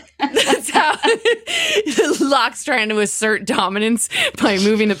how Locke's trying to assert dominance by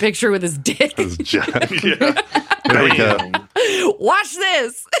moving the picture with his dick. Yeah. There we go. Watch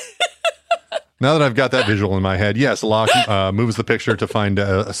this. Now that I've got that visual in my head, yes, Locke moves the picture to find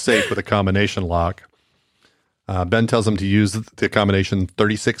a safe with a combination lock. Ben tells him to use the combination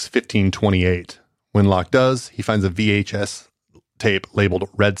 361528. When Locke does, he finds a VHS tape labeled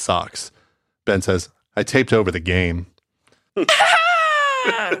Red Sox. Ben says, I taped over the game. For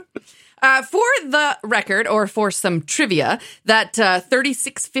the record, or for some trivia, that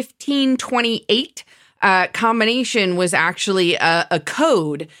 361528 combination was actually a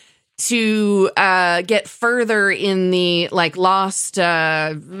code to get further in the lost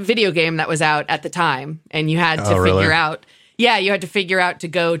video game that was out at the time, and you had to figure out. Yeah, you had to figure out to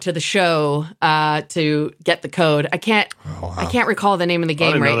go to the show to get the code. I can't recall the name of the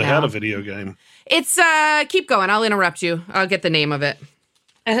game right now. I didn't know they had a video game. It's keep going. I'll interrupt you. I'll get the name of it.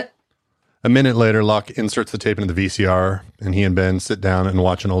 A minute later, Locke inserts the tape into the VCR, and he and Ben sit down and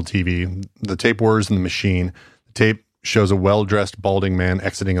watch an old TV. The tape whirs in the machine. The tape shows a well-dressed, balding man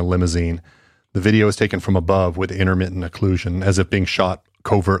exiting a limousine. The video is taken from above with intermittent occlusion, as if being shot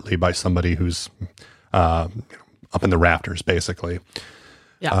covertly by somebody who's up in the rafters, basically.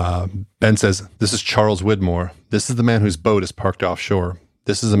 Yeah. Ben says, this is Charles Widmore. This is the man whose boat is parked offshore.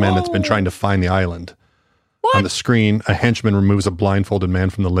 This is a man that's been trying to find the island. What? On the screen, a henchman removes a blindfolded man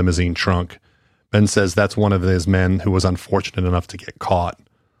from the limousine trunk. Ben says that's one of his men who was unfortunate enough to get caught.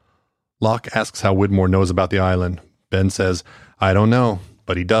 Locke asks how Widmore knows about the island. Ben says, I don't know,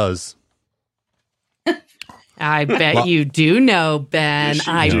 but he does. I bet you do know, Ben.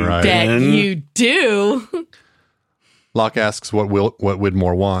 I bet you do. Locke asks what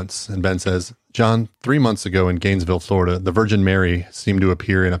Widmore wants, and Ben says, John, 3 months ago in Gainesville, Florida, the Virgin Mary seemed to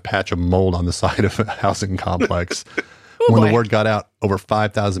appear in a patch of mold on the side of a housing complex. When the word got out, over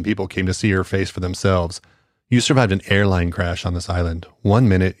 5,000 people came to see her face for themselves. You survived an airline crash on this island. 1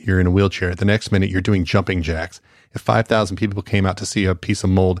 minute, you're in a wheelchair. The next minute, you're doing jumping jacks. If 5,000 people came out to see a piece of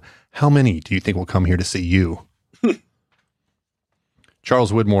mold, how many do you think will come here to see you?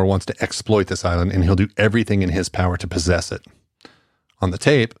 Charles Widmore wants to exploit this island, and he'll do everything in his power to possess it. On the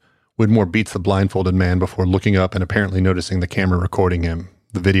tape, Widmore beats the blindfolded man before looking up and apparently noticing the camera recording him.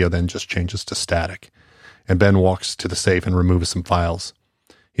 The video then just changes to static, and Ben walks to the safe and removes some files.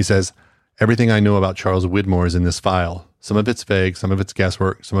 He says, everything I know about Charles Widmore is in this file. Some of it's vague, some of it's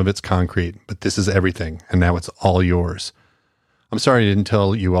guesswork, some of it's concrete, but this is everything, and now it's all yours. I'm sorry I didn't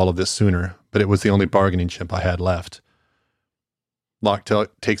tell you all of this sooner, but it was the only bargaining chip I had left. Locke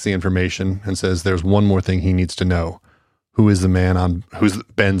takes the information and says there's one more thing he needs to know. Who's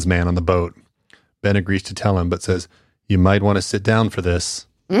Ben's man on the boat? Ben agrees to tell him, but says, you might want to sit down for this.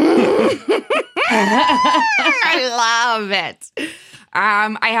 I love it.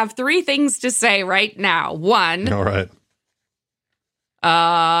 I have 3 things to say right now. 1. All right.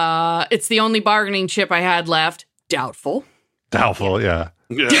 It's the only bargaining chip I had left. Doubtful. Doubtful, yeah.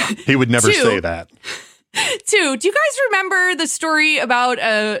 He would never say that. 2, do you guys remember the story about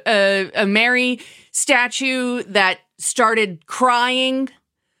a Mary statue that started crying?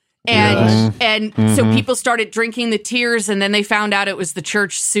 And so people started drinking the tears, and then they found out it was the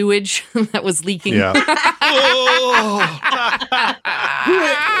church sewage that was leaking. Yeah.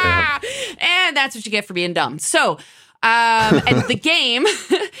 And that's what you get for being dumb. So, and the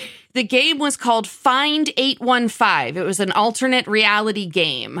game was called Find 815. It was an alternate reality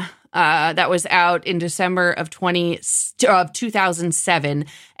game. That was out in December of 2007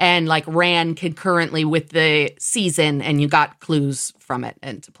 and ran concurrently with the season, and you got clues from it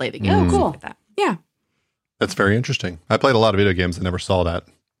and to play the game. Oh, cool. Like that. Yeah. That's very interesting. I played a lot of video games and never saw that.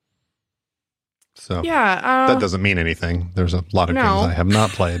 So yeah, that doesn't mean anything. There's a lot of games I have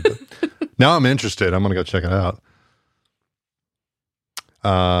not played. But now I'm interested. I'm going to go check it out.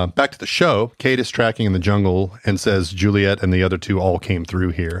 Back to the show. Kate is tracking in the jungle and says Juliet and the other 2 all came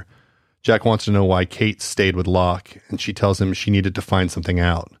through here. Jack wants to know why Kate stayed with Locke, and she tells him she needed to find something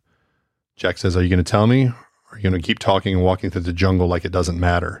out. Jack says, are you going to tell me? Or are you going to keep talking and walking through the jungle like it doesn't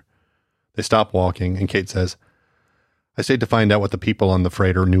matter? They stop walking, and Kate says, I stayed to find out what the people on the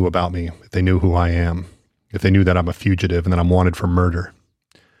freighter knew about me, if they knew who I am, if they knew that I'm a fugitive and that I'm wanted for murder.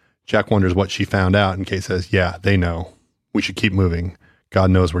 Jack wonders what she found out, and Kate says, yeah, they know. We should keep moving. God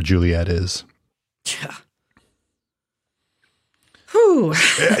knows where Juliet is. Yeah.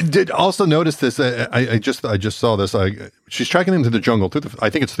 I did also notice this. I just saw this. She's tracking them through the jungle. I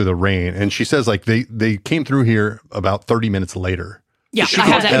think it's through the rain, and she says they came through here about 30 minutes later. Yeah, I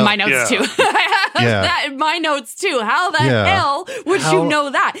have that in my notes too. I have that in my notes too. How the hell would you know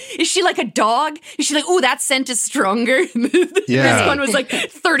that? Is she like a dog? Is she like, oh, that scent is stronger? This one was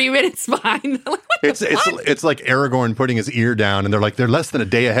 30 minutes behind. It's like Aragorn putting his ear down, and they're less than a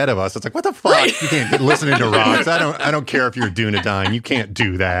day ahead of us. It's like, what the fuck? Right. You can't be listening to rocks. I don't care if you're Dunedain. You can't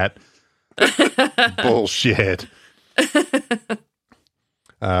do that. Bullshit.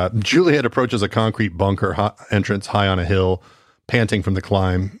 Juliet approaches a concrete bunker entrance high on a hill, panting from the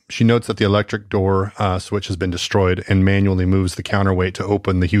climb. She notes that the electric door switch has been destroyed and manually moves the counterweight to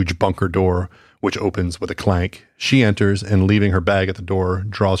open the huge bunker door, which opens with a clank. She enters and, leaving her bag at the door,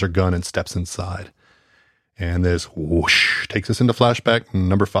 draws her gun and steps inside. And this whoosh takes us into flashback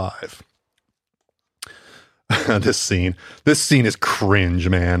number 5. This scene is cringe,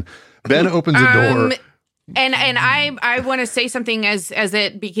 man. Ben opens a door. And I want to say something as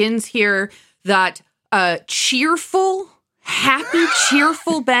it begins here that happy,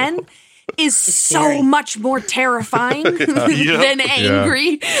 cheerful Ben is so much more terrifying than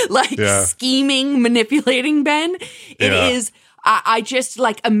angry, scheming, manipulating Ben. It is. I just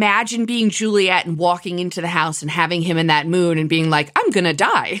imagine being Juliet and walking into the house and having him in that mood and being like, I'm going to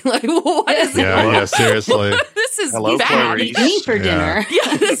die. What is it? Yeah, seriously. This is Hello, bad. Clarice. Eat me for dinner.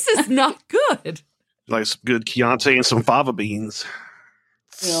 Yeah, this is not good. Like some good Chianti and some fava beans.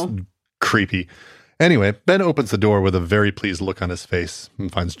 Creepy. Anyway, Ben opens the door with a very pleased look on his face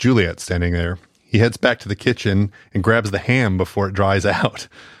and finds Juliet standing there. He heads back to the kitchen and grabs the ham before it dries out.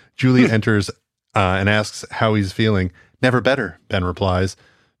 Juliet enters and asks how he's feeling. Never better, Ben replies.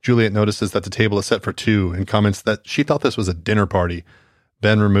 Juliet notices that the table is set for two and comments that she thought this was a dinner party.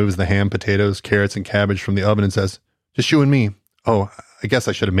 Ben removes the ham, potatoes, carrots, and cabbage from the oven and says, just you and me. Oh, I guess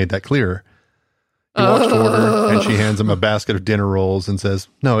I should have made that clearer. He walks toward her, and she hands him a basket of dinner rolls and says,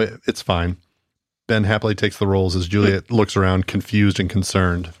 no, it's fine. Ben happily takes the rolls as Juliet looks around, confused and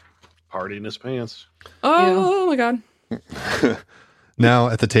concerned. Party in his pants. Oh my God. Now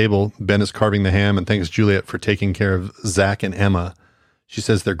at the table, Ben is carving the ham and thanks Juliet for taking care of Zach and Emma. She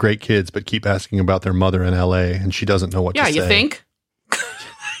says they're great kids, but keep asking about their mother in L.A., and she doesn't know what to say. Yeah, you think?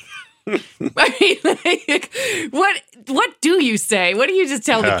 I mean, like, what do you say? What do you just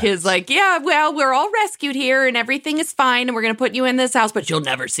tell the kids? Like, yeah, well, we're all rescued here, and everything is fine, and we're going to put you in this house, but you'll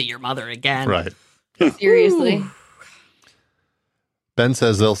never see your mother again. Right. Seriously. Ooh. Ben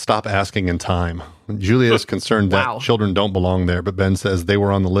says they'll stop asking in time. Julia is concerned that children don't belong there, but Ben says they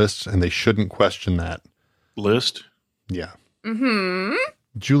were on the list, and they shouldn't question that. List? Yeah. Mm-hmm.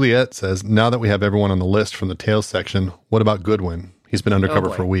 Juliet says, now that we have everyone on the list from the tails section, what about Goodwin? He's been undercover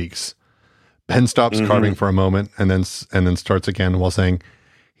for weeks. Ben stops carving for a moment and then starts again while saying,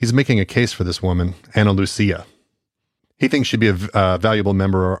 he's making a case for this woman, Ana Lucia. He thinks she'd be a valuable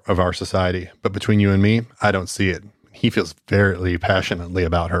member of our society, but between you and me, I don't see it. He feels very passionately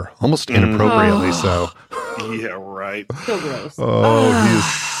about her, almost inappropriately so. Yeah, right. So gross. Oh, he's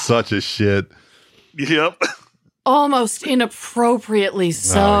such a shit. Yep. Almost inappropriately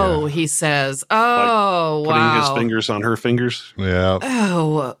so, he says. Oh, like putting his fingers on her fingers. Yeah.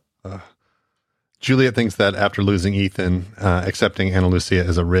 Oh. Juliet thinks that after losing Ethan, accepting Ana Lucia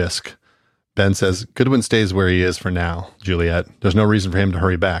is a risk. Ben says, Goodwin stays where he is for now, Juliet. There's no reason for him to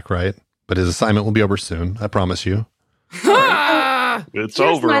hurry back, right? But his assignment will be over soon, I promise you. It's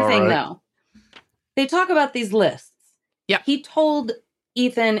over, my all thing, right. though. They talk about these lists. Yeah. He told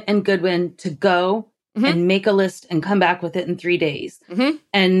Ethan and Goodwin to go and make a list and come back with it in 3 days.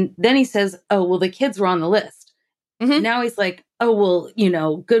 And then he says, oh, well, the kids were on the list. Now he's like, oh,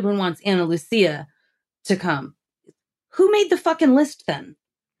 well, Goodwin wants Ana Lucia to come. Who made the fucking list then?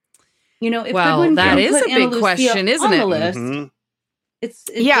 If Goodwin that is put a big Ana Lucia question, isn't on it? the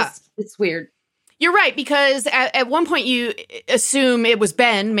list, it's weird. You're right, because at one point you assume it was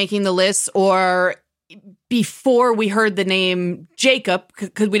Ben making the list, or before we heard the name Jacob,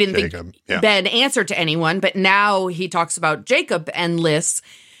 because we didn't think Ben answered to anyone, but now he talks about Jacob and lists.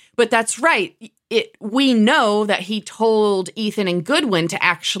 But that's right. We know that he told Ethan and Goodwin to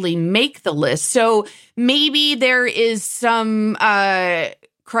actually make the list. So maybe there is some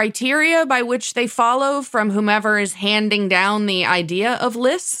criteria by which they follow from whomever is handing down the idea of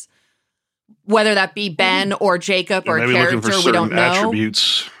lists. Whether that be Ben or Jacob or a character, we don't know.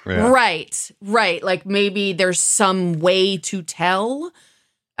 Attributes. Yeah. Right. Like maybe there's some way to tell,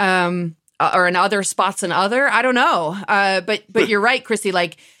 or in other spots and other. I don't know. But you're right, Chrissy.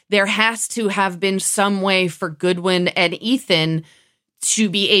 Like there has to have been some way for Goodwin and Ethan to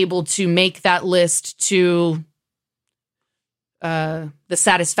be able to make that list to the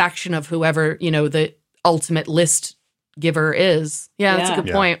satisfaction of whoever the ultimate list giver is. Yeah, that's a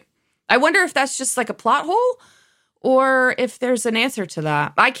good point. I wonder if that's just like a plot hole or if there's an answer to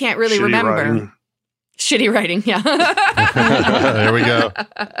that. I can't really remember. Writing. Shitty writing, yeah. There we go.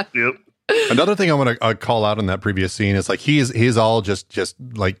 Yep. Another thing I want to call out in that previous scene is like he's all just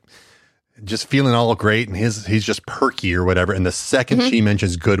feeling all great and he's just perky or whatever. And the second she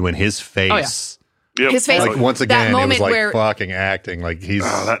mentions Goodwin, his face. Oh, yeah. Yep. His face. Like once again, it was like where, fucking acting. Like he's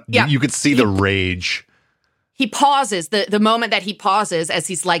you could see the rage. He pauses, the moment that he pauses as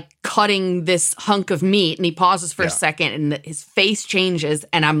he's like cutting this hunk of meat, and he pauses for a second and his face changes,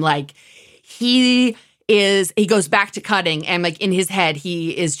 and I'm like, he goes back to cutting, and like in his head,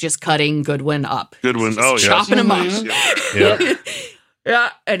 he is just cutting Goodwin up. Goodwin, chopping him up. Yeah. Yeah,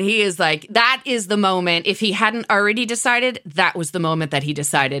 and he is like, that is the moment. If he hadn't already decided, that was the moment that he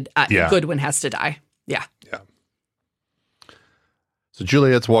decided Goodwin has to die. Yeah. So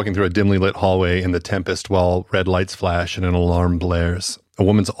Juliet's walking through a dimly lit hallway in the tempest while red lights flash and an alarm blares. A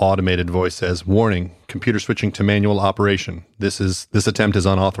woman's automated voice says, "Warning, computer switching to manual operation. This attempt is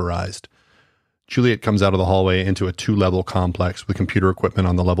unauthorized." Juliet comes out of the hallway into a 2-level complex with computer equipment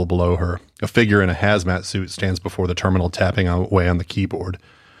on the level below her. A figure in a hazmat suit stands before the terminal, tapping away on the keyboard.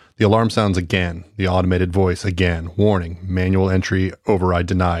 The alarm sounds again. The automated voice again. "Warning, manual entry override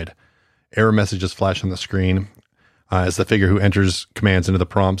denied." Error messages flash on the screen as the figure who enters commands into the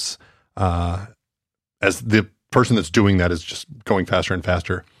prompts. As the person that's doing that is just going faster and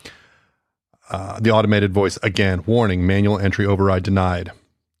faster. The automated voice again. "Warning, manual entry override denied."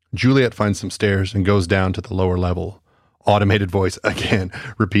 Juliet finds some stairs and goes down to the lower level. Automated voice again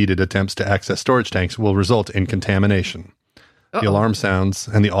repeated attempts to access storage tanks will result in contamination. The alarm sounds,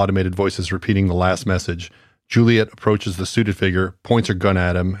 and the automated voice is repeating the last message. Juliet approaches the suited figure, points her gun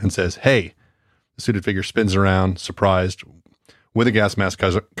at him, and says, "Hey." The suited figure spins around, surprised, with a gas mask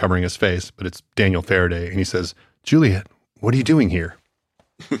covering his face, but it's Daniel Faraday, and he says, "Juliet, what are you doing here?"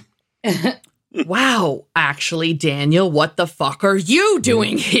 Wow, actually, Daniel, what the fuck are you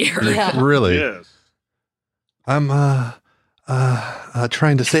doing here? Yeah. Really? Yes. I'm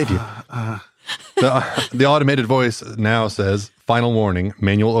trying to save you. The automated voice now says, "Final warning,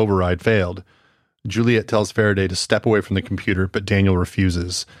 manual override failed." Juliet tells Faraday to step away from the computer, but Daniel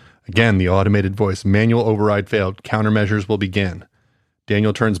refuses. Again, the automated voice, "Manual override failed. Countermeasures will begin."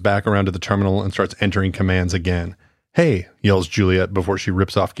 Daniel turns back around to the terminal and starts entering commands again. "Hey," yells Juliet before she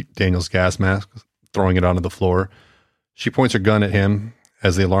rips off Daniel's gas mask, throwing it onto the floor. She points her gun at him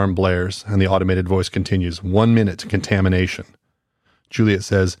as the alarm blares, and the automated voice continues, 1 minute to contamination. Juliet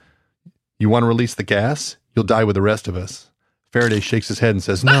says, "You want to release the gas? You'll die with the rest of us." Faraday shakes his head and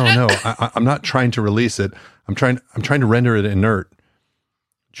says, No, I'm not trying to release it. I'm trying to render it inert.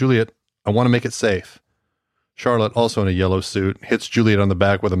 Juliet, I want to make it safe." Charlotte, also in a yellow suit, hits Juliet on the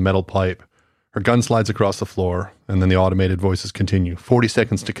back with a metal pipe. Her gun slides across the floor, and then the automated voices continue. 40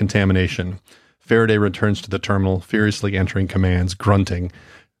 seconds to contamination. Faraday returns to the terminal, furiously entering commands, grunting.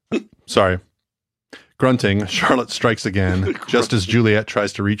 Grunting, Charlotte strikes again, just as Juliet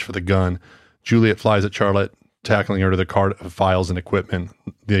tries to reach for the gun. Juliet flies at Charlotte, tackling her to the cart of files and equipment.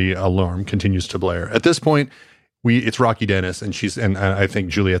 The alarm continues to blare. At this point, it's Rocky Dennis, and I think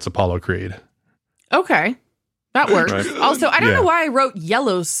Juliet's Apollo Creed. Okay. That works. Right. Also, I don't know why I wrote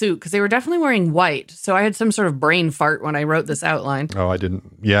yellow suit, because they were definitely wearing white. So I had some sort of brain fart when I wrote this outline. Oh, I didn't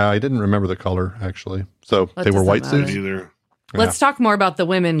remember the color, actually. So they were white suits? Either. Let's talk more about the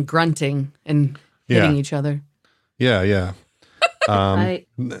women grunting and hitting each other. Yeah. Yeah. Hot.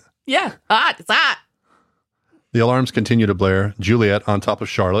 It's hot. The alarms continue to blare. Juliet, on top of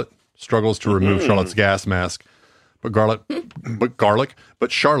Charlotte, struggles to remove Charlotte's gas mask. But Charlotte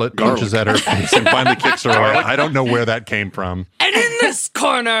punches at her face and finally kicks her away. I don't know where that came from. And in this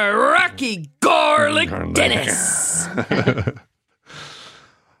corner, Rocky Garlic Dennis.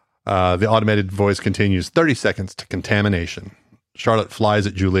 The automated voice continues. 30 seconds to contamination. Charlotte flies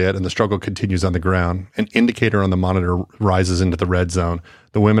at Juliet, and the struggle continues on the ground. An indicator on the monitor rises into the red zone.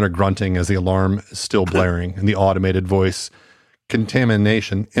 The women are grunting as the alarm is still blaring, and the automated voice,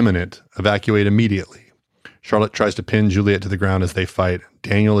 "Contamination imminent. Evacuate immediately." Charlotte tries to pin Juliet to the ground as they fight.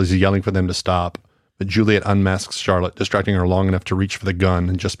 Daniel is yelling for them to stop, but Juliet unmasks Charlotte, distracting her long enough to reach for the gun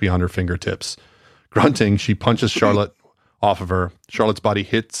and just beyond her fingertips. Grunting, she punches Charlotte off of her. Charlotte's body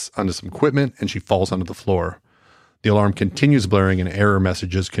hits onto some equipment, and she falls onto the floor. The alarm continues blaring, and error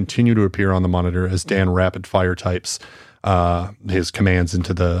messages continue to appear on the monitor as Dan rapid fire types his commands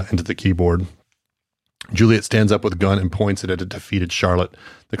into the keyboard. Juliet stands up with a gun and points it at a defeated Charlotte.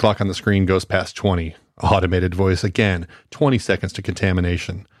 The clock on the screen goes past 20. Automated voice again. 20 seconds to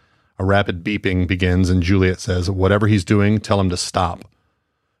contamination. A rapid beeping begins, and Juliet says, "Whatever he's doing, tell him to stop."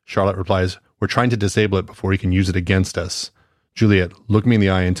 Charlotte replies, "We're trying to disable it before he can use it against us." Juliet, look me in the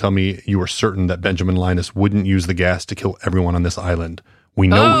eye and tell me you are certain that Benjamin Linus wouldn't use the gas to kill everyone on this island. We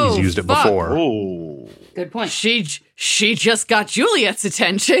know he's used it before. Oh. Good point. She just got Juliet's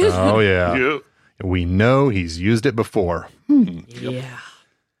attention. Oh, yeah. Yep. We know he's used it before. Yeah.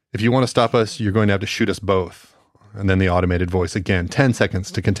 If you want to stop us, you're going to have to shoot us both. And then the automated voice again. 10 seconds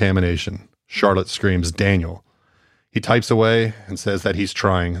to contamination. Charlotte screams, "Daniel." He types away and says that he's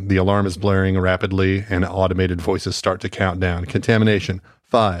trying. The alarm is blaring rapidly, and automated voices start to count down. Contamination.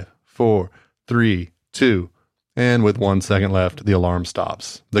 5, 4, 3, 2. And with 1 second left, the alarm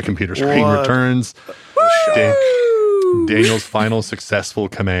stops. The computer screen returns. Daniel's final successful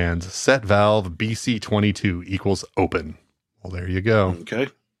commands. Set valve BC22 equals open. Well, there you go. Okay.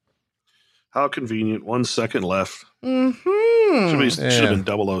 How convenient. 1 second left. Mm-hmm. Should have been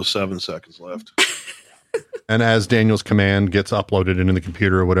 007 seconds left. And as Daniel's command gets uploaded into the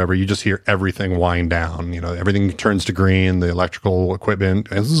computer or whatever, you just hear everything wind down. You know, everything turns to green, the electrical equipment,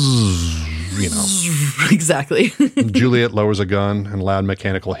 and zzz, you know. Exactly. Juliet lowers a gun, and loud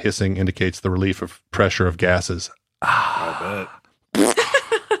mechanical hissing indicates the relief of pressure of gases. I bet.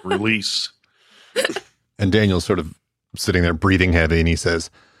 Release. And Daniel's sort of sitting there breathing heavy, and he says,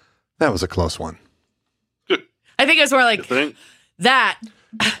 "That was a close one." I think it was more like that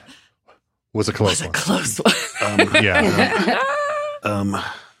Was a close was a one. close one. Yeah.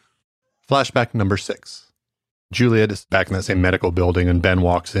 Flashback number 6. Juliet is back in that same medical building, and Ben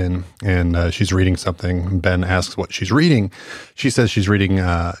walks in, and she's reading something. Ben asks what she's reading. She says she's reading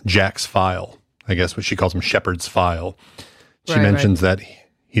Jack's file. I guess what she calls him Shepherd's file. She mentions that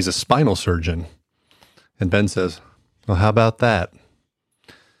he's a spinal surgeon. And Ben says, well, how about that?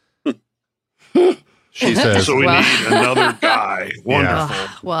 She says, so we need another guy. Wonderful.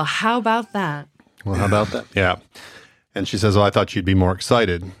 Yeah. Well, how about that? Well, how about that? Yeah. And she says, well, I thought you'd be more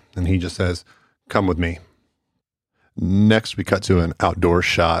excited. And he just says, come with me. Next, we cut to an outdoor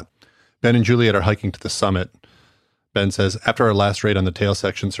shot. Ben and Juliet are hiking to the summit. Ben says, after our last raid on the tail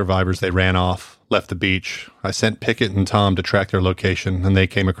section survivors, they ran off, left the beach. I sent Pickett and Tom to track their location, and they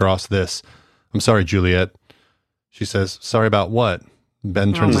came across this. I'm sorry, Juliet. She says, sorry about what?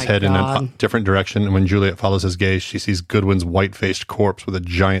 Ben turns his head in a different direction, and when Juliet follows his gaze, she sees Goodwin's white-faced corpse with a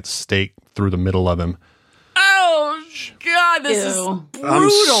giant stake through the middle of him. Oh, God, this is brutal. I'm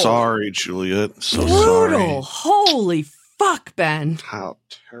sorry, Juliet. So brutal. sorry. Holy fuck, Ben. How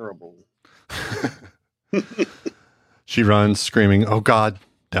terrible. She runs, screaming, oh, God,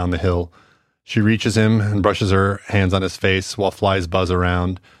 down the hill. She reaches him and brushes her hands on his face while flies buzz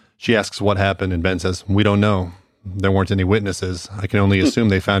around. She asks what happened, and Ben says, we don't know. There weren't any witnesses. I can only assume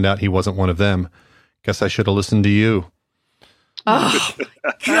they found out he wasn't one of them. Guess I should have listened to you. Oh,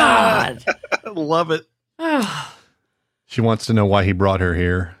 God. I love it. She wants to know why he brought her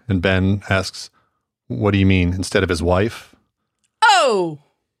here, and Ben asks, what do you mean, instead of his wife? Oh!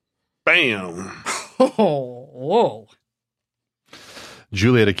 Bam. Oh, whoa.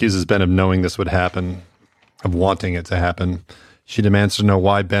 Juliet accuses Ben of knowing this would happen, of wanting it to happen. She demands to know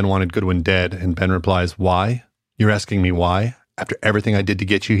why Ben wanted Goodwin dead, and Ben replies, why? You're asking me why? After everything I did to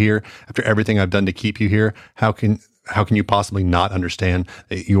get you here, after everything I've done to keep you here, how can you possibly not understand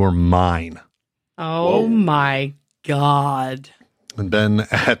that you're mine? Oh, my God. And Ben,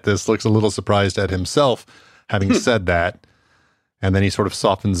 at this, looks a little surprised at himself having said that. And then he sort of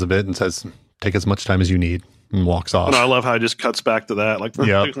softens a bit and says, take as much time as you need, and walks off. And I love how it just cuts back to that. Like,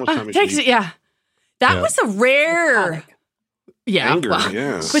 Yep. take as much time as you need. Yeah. That was a rare... Yeah. Anger, Well,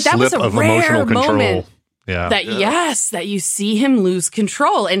 yeah. But that was a of rare emotional control. moment. Yeah. That you see him lose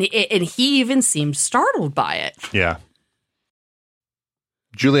control. And he even seemed startled by it. Yeah.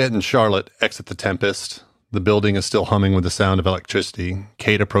 Juliet and Charlotte exit the Tempest. The building is still humming with the sound of electricity.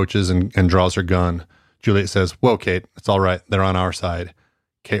 Kate approaches and draws her gun. Juliet says, whoa, Kate, it's all right. They're on our side.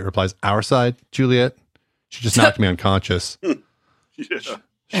 Kate replies, our side, Juliet? She just knocked me unconscious. Yeah.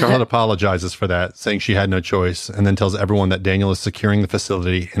 Charlotte apologizes for that, saying she had no choice, and then tells everyone that Daniel is securing the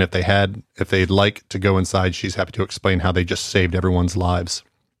facility, and if they'd like to go inside, she's happy to explain how they just saved everyone's lives.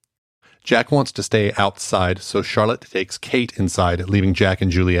 Jack wants to stay outside, so Charlotte takes Kate inside, leaving Jack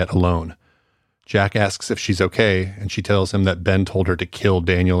and Juliet alone. Jack asks if she's okay, and she tells him that Ben told her to kill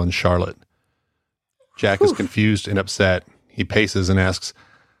Daniel and Charlotte. Jack is confused and upset. He paces and asks,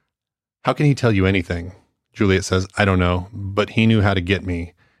 how can he tell you anything? Juliet says, I don't know, but he knew how to get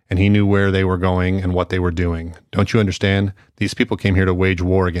me, and he knew where they were going and what they were doing. Don't you understand? These people came here to wage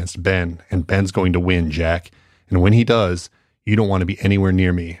war against Ben, and Ben's going to win, Jack. And when he does, you don't want to be anywhere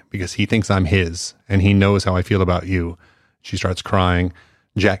near me, because he thinks I'm his, and he knows how I feel about you. She starts crying.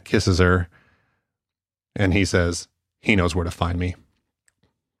 Jack kisses her, and he says, he knows where to find me.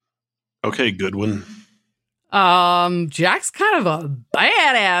 Okay, Goodwin. Jack's kind of a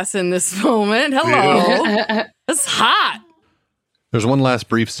badass in this moment. Hello. That's hot. There's one last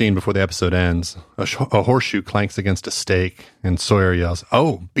brief scene before the episode ends. A horseshoe clanks against a stake, and Sawyer yells,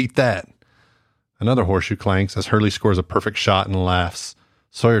 oh, beat that. Another horseshoe clanks as Hurley scores a perfect shot and laughs.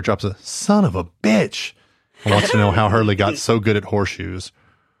 Sawyer drops a son of a bitch and wants to know how Hurley got so good at horseshoes.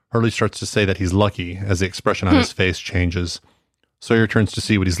 Hurley starts to say that he's lucky as the expression on his face changes. Sawyer turns to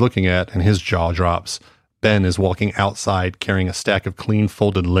see what he's looking at, and his jaw drops. Ben is walking outside carrying a stack of clean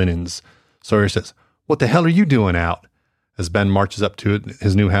folded linens. Sawyer says, what the hell are you doing out? As Ben marches up to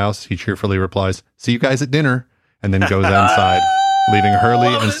his new house, he cheerfully replies, see you guys at dinner, and then goes inside, leaving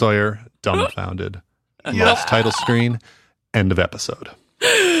Hurley and Sawyer dumbfounded. Lost title screen, end of episode.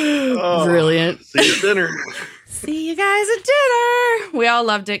 Brilliant. See you at dinner. See you guys at dinner. We all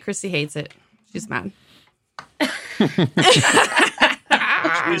loved it. Chrissy hates it. She's mad. She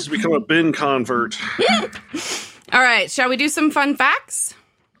needs to become a Ben convert. All right. Shall we do some fun facts?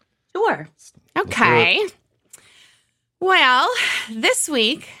 Sure. Okay. Well, this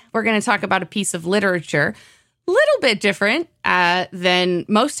week we're going to talk about a piece of literature, a little bit different than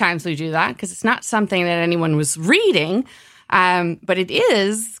most times we do that because it's not something that anyone was reading, but it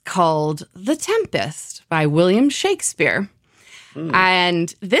is called The Tempest by William Shakespeare.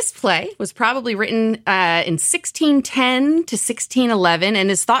 And this play was probably written in 1610 to 1611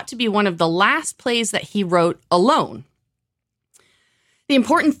 and is thought to be one of the last plays that he wrote alone. The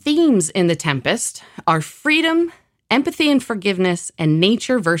important themes in The Tempest are freedom, empathy and forgiveness, and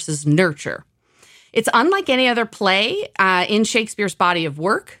nature versus nurture. It's unlike any other play in Shakespeare's body of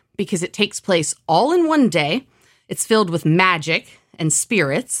work because it takes place all in one day. It's filled with magic and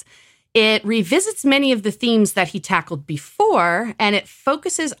spirits. It revisits many of the themes that he tackled before, and it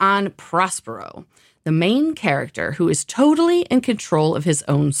focuses on Prospero, the main character who is totally in control of his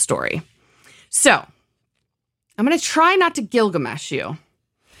own story. So, I'm going to try not to Gilgamesh you,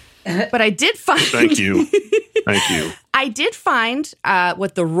 but I did find... Thank you. Thank you. I did find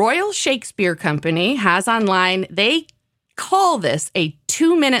what the Royal Shakespeare Company has online. They call this a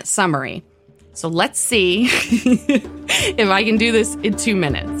 2-minute summary. So let's see if I can do this in 2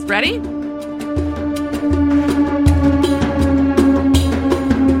 minutes. Ready?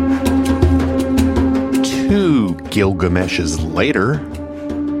 Two Gilgameshes later.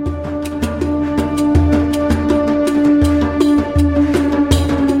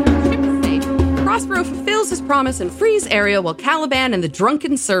 Prospero fulfills his promise and frees Ariel while Caliban and the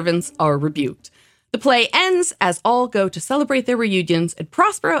drunken servants are rebuked. The play ends as all go to celebrate their reunions, and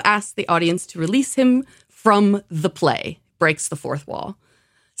Prospero asks the audience to release him from the play. Breaks the fourth wall.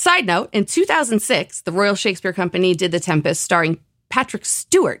 Side note, in 2006, the Royal Shakespeare Company did The Tempest, starring Patrick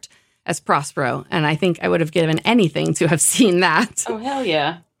Stewart as Prospero, and I think I would have given anything to have seen that. Oh, hell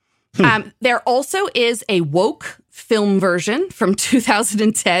yeah. There also is a woke film version from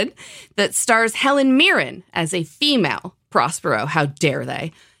 2010 that stars Helen Mirren as a female Prospero. How dare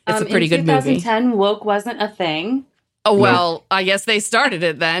they? It's a pretty good movie. In 2010, woke wasn't a thing. Oh, well, no. I guess they started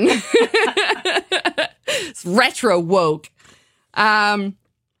it then. It's retro woke. All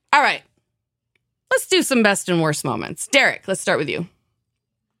right. Let's do some best and worst moments. Derek, let's start with you.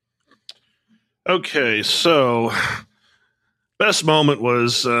 Okay, so best moment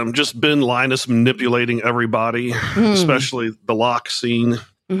was just Ben Linus manipulating everybody, especially the lock scene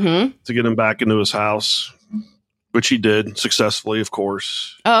to get him back into his house. Which he did successfully, of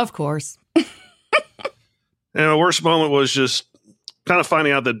course. Of course. And the worst moment was just kind of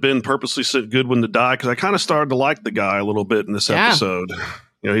finding out that Ben purposely sent Goodwin to die, because I kind of started to like the guy a little bit in this episode.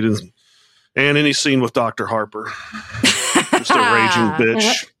 You know, he didn't. And any scene with Dr. Harper. Just a raging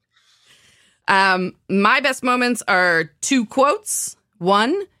bitch. My best moments are 2 quotes.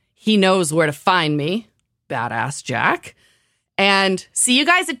 1, he knows where to find me. Badass Jack. And see you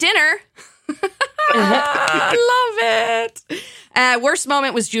guys at dinner. I love it. Worst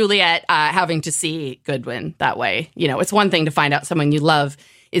moment was Juliet having to see Goodwin that way. You know, it's one thing to find out someone you love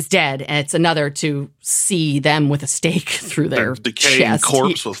is dead, and it's another to see them with a stake through their decaying chest.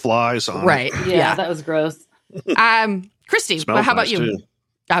 Corpse with flies on right. it. Yeah, that was gross. Christy, how about you? Too.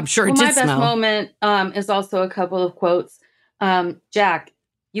 I'm sure it did my best smell. moment is also a couple of quotes. Jack,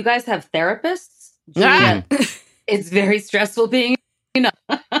 you guys have therapists? Juliet, it's very stressful being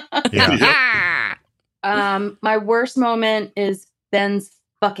Yeah. My worst moment is Ben's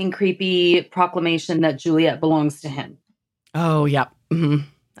fucking creepy proclamation that Juliet belongs to him. Oh, yeah. Mm-hmm.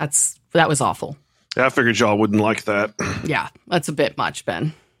 That was awful. Yeah, I figured y'all wouldn't like that. Yeah, that's a bit much,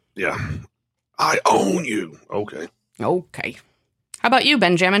 Ben. Yeah. I own you. Okay. How about you,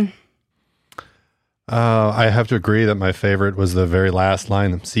 Benjamin? I have to agree that my favorite was the very last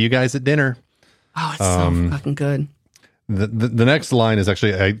line. See you guys at dinner. Oh, it's so fucking good. The next line is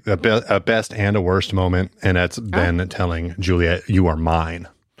actually a best and a worst moment, and that's Ben telling Juliet, "You are mine."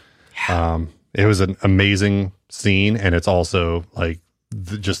 Yeah. It was an amazing scene, and it's also like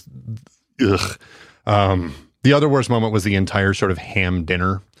just ugh. The other worst moment was the entire sort of ham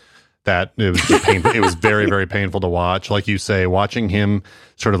dinner. That it was just painful. It was very, very painful to watch. Like you say, watching him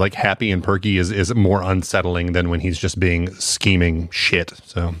sort of like happy and perky is more unsettling than when he's just being scheming shit.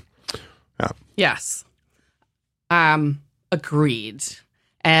 So, yeah. Yes. Agreed.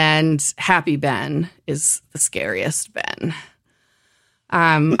 And Happy Ben is the scariest Ben.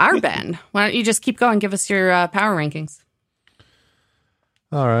 Our Ben. Why don't you just keep going? Give us your power rankings.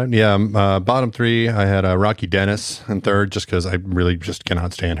 All right. Yeah. Bottom 3, I had Rocky Dennis in third, just because I really just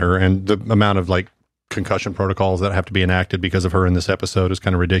cannot stand her. And the amount of like concussion protocols that have to be enacted because of her in this episode is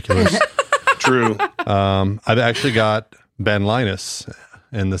kind of ridiculous. True. I've actually got Ben Linus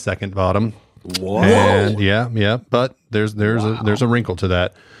in the second bottom. Whoa. And yeah. But there's a wrinkle to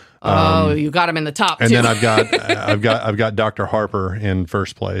that. You got him in the top. And too. then I've got Dr. Harper in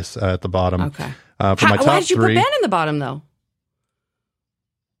first place at the bottom. Okay. For my top why did you 3, put Ben in the bottom though?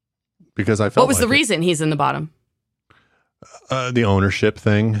 Because I felt what was like the reason he's in the bottom? The ownership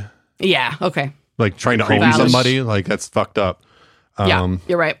thing. Yeah. Okay. Like trying to own somebody, like that's fucked up. Yeah,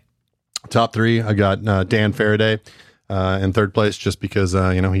 you're right. Top 3, I got Dan Faraday in third place, just because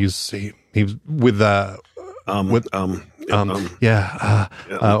he was without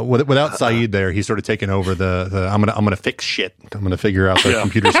Saeed there, he's sort of taken over the I'm gonna fix shit. I'm gonna figure out the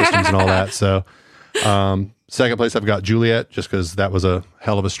computer systems and all that. So Second place, I've got Juliet, just because that was a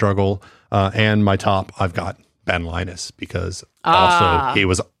hell of a struggle. And my top, I've got Ben Linus, because also he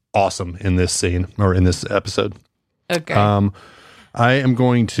was awesome in this scene, or in this episode. Okay. I am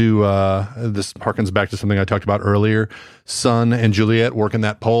going to, this harkens back to something I talked about earlier. Sun and Juliet working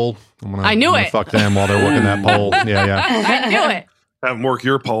that pole. I knew it. Fuck them while they're working that pole. Yeah. I knew it. Have them work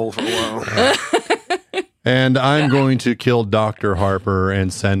your pole for a while. And I'm going to kill Dr. Harper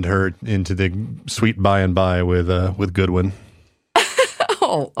and send her into the sweet by and by with Goodwin.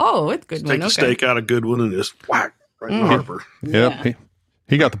 With Goodwin. Take the steak out of Goodwin and just whack right in Harper. Yep, yeah.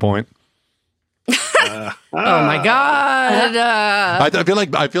 He got the point. Oh my God!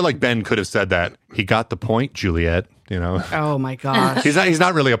 I feel like Ben could have said that. He got the point, Juliet. You know. Oh my gosh. He's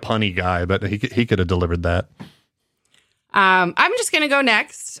not really a punny guy, but he could have delivered that. I'm just gonna go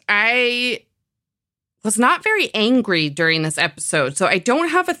next. I was not very angry during this episode, so I don't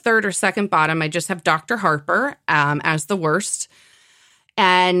have a third or second bottom. I just have Dr. Harper as the worst.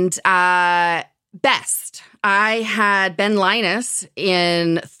 And best, I had Ben Linus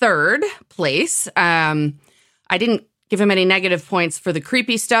in third place. I didn't give him any negative points for the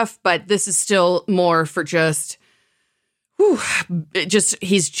creepy stuff, but this is still more for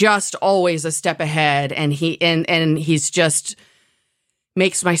he's just always a step ahead, and he's just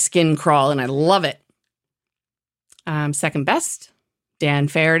makes my skin crawl, and I love it. Second best, Dan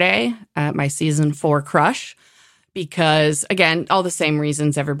Faraday, my season 4 crush, because again, all the same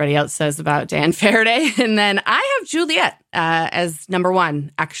reasons everybody else says about Dan Faraday. And then I have Juliet as number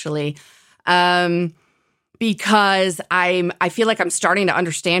 1, actually, because I feel like I'm starting to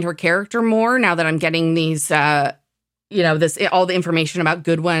understand her character more now that I'm getting these, all the information about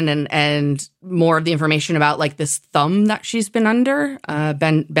Goodwin and more of the information about like this thumb that she's been under,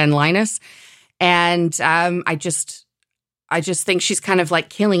 Ben Linus. And I just think she's kind of like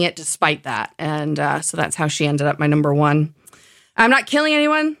killing it despite that. And so that's how she ended up my number 1. I'm not killing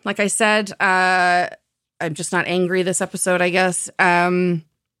anyone. Like I said, I'm just not angry this episode, I guess.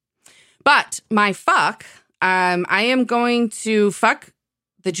 But my fuck, I am going to fuck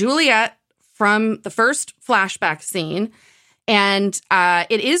the Juliet from the first flashback scene. And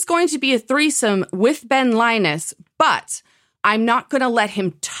it is going to be a threesome with Ben Linus, but I'm not going to let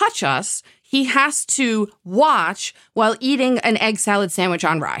him touch us. He has to watch while eating an egg salad sandwich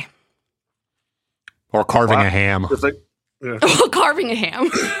on rye. Or carving a ham. Carving a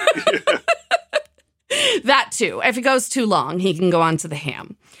ham. That too. If it goes too long, he can go on to the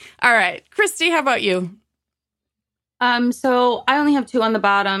ham. All right. Christy, how about you? So I only have 2 on the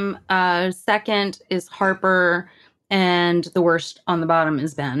bottom. Second is Harper, and the worst on the bottom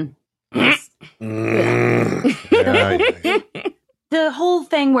is Ben. The whole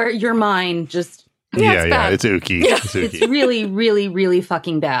thing where your mind just... It's ooky. Yeah. It's really, really, really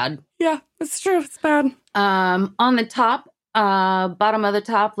fucking bad. Yeah, it's true. It's bad. On the top, bottom of the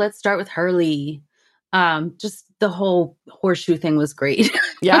top, let's start with Hurley. Just the whole horseshoe thing was great.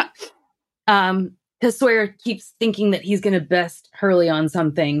 Yeah. Because Sawyer keeps thinking that he's going to best Hurley on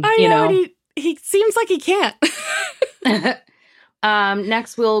something. I know. He seems like he can't.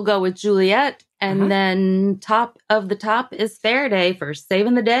 Next, we'll go with Juliet. And then top of the top is Faraday for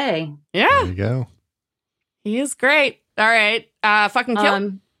saving the day. Yeah. There you go. He is great. All right. Fucking kill.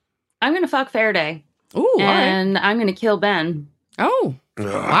 I'm going to fuck Faraday. Ooh, and I'm going to kill Ben. Oh,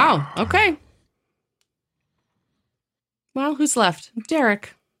 wow. Okay. Well, who's left?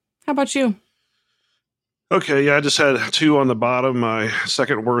 Derek. How about you? Okay, yeah, I just had 2 on the bottom. My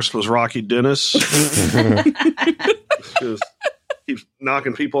second worst was Rocky Dennis. Keeps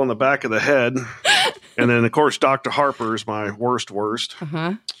knocking people on the back of the head. And then, of course, Dr. Harper is my worst.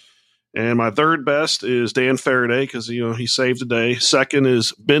 Uh-huh. And my third best is Dan Faraday, because, he saved the day. Second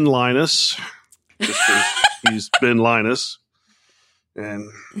is Ben Linus, just because he's Ben Linus. And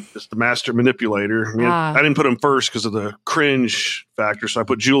just the master manipulator. I mean, I didn't put him first because of the cringe factor, so I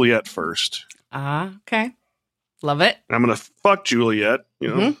put Juliet first. Okay. Love it. I'm going to fuck Juliet.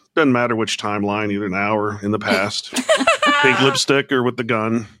 Doesn't matter which timeline, either now or in the past. Pink lipstick or with the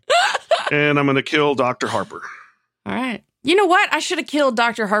gun. And I'm going to kill Dr. Harper. All right. You know what? I should have killed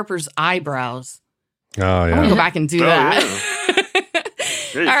Dr. Harper's eyebrows. Oh, yeah. I'm going to go back and do that.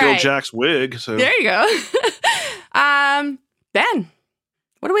 Yeah, you killed Jack's wig. So. There you go. Ben,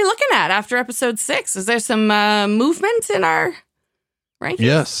 what are we looking at after episode 6? Is there some movement in our rankings?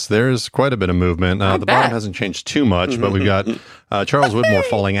 Yes, there's quite a bit of movement. The bottom hasn't changed too much, but we've got Charles Widmore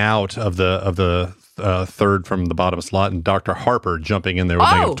falling out of the third from the bottom slot, and Dr. Harper jumping in there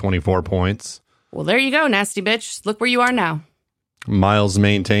with negative 24 points. Well, there you go, nasty bitch. Look where you are now. Miles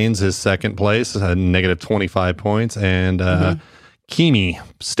maintains his second place, negative 25 points, and Kimi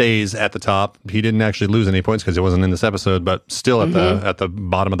stays at the top. He didn't actually lose any points because he wasn't in this episode, but still at the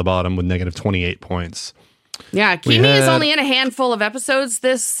bottom of the bottom with negative 28 points. Yeah, Kimi is only in a handful of episodes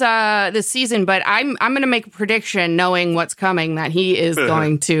this season, but I'm going to make a prediction, knowing what's coming, that he is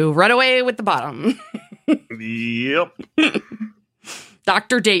going to run away with the bottom. Yep.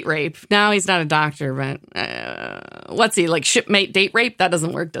 Dr. Date Rape. No, he's not a doctor, but what's he, like shipmate date rape? That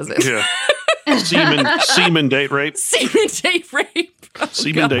doesn't work, does it? Yeah. Semen date rape. Semen date rape. Oh,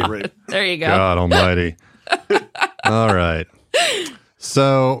 Semen date rape. There you go. God almighty. All right.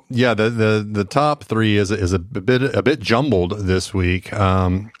 So yeah, the top three is a bit jumbled this week.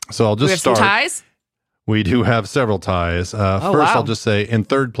 So I'll just start. Some ties? We do have several ties. First, I'll just say in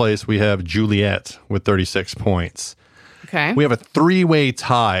third place we have Juliet with 36 points. Okay. We have a 3-way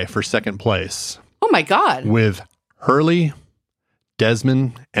tie for second place. Oh my God. With Hurley,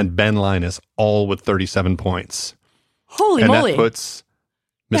 Desmond, and Ben Linus all with 37 points. Holy moly. And that puts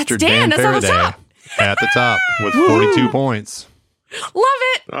Mr. Dan Faraday at the top with 42 points. Love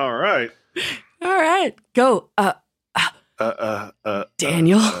it. All right. Go.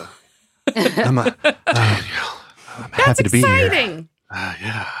 Daniel. I'm happy to be exciting. Here.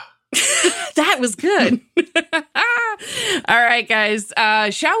 Yeah. That was good. All right, guys.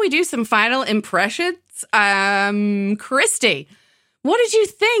 Shall we do some final impressions? Christy, what did you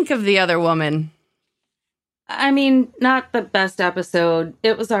think of The Other Woman? I mean, not the best episode.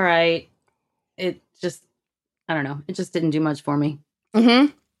 It was all right. It just, I don't know. It just didn't do much for me.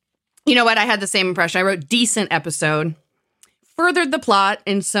 Mm-hmm. You know what? I had the same impression. I wrote decent episode. Furthered the plot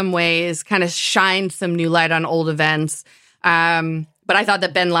in some ways, kind of shined some new light on old events. But I thought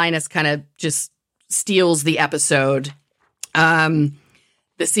that Ben Linus kind of just steals the episode. The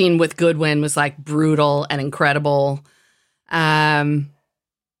scene with Goodwin was like brutal and incredible. But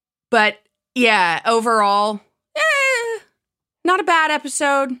yeah, overall, not a bad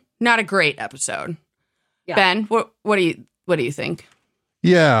episode, not a great episode. Yeah. Ben, what do you think?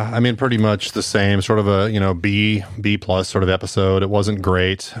 Yeah, I mean, pretty much the same, sort of a, B plus sort of episode. It wasn't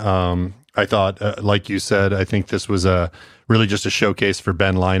great. I thought, like you said, I think this was really just a showcase for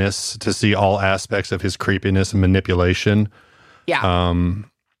Ben Linus to see all aspects of his creepiness and manipulation. Yeah.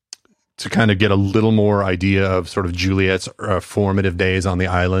 To kind of get a little more idea of sort of Juliet's formative days on the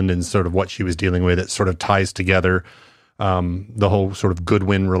island and sort of what she was dealing with. It sort of ties together the whole sort of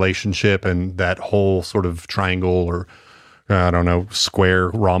Goodwin relationship and that whole sort of triangle or I don't know, square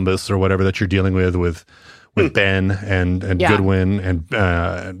rhombus or whatever that you're dealing with Ben and Goodwin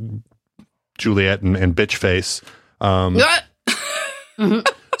and Juliet and Bitchface.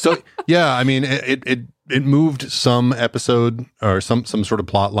 So yeah, I mean, it moved some episode or some sort of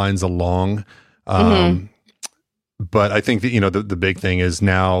plot lines along. But I think that, the big thing is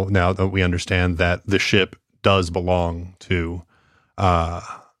now that we understand that the ship does belong to,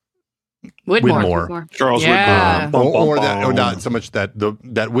 Widmore. Charles Yeah. Widmore. Or not so much that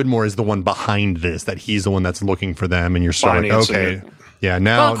Widmore is the one behind this, that he's the one that's looking for them, and you're sort of like, okay, yeah,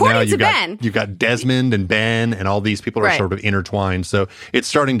 now you've got Desmond and Ben and all these people are sort of intertwined. So it's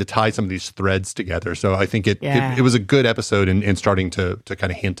starting to tie some of these threads together. So I think it was a good episode in starting to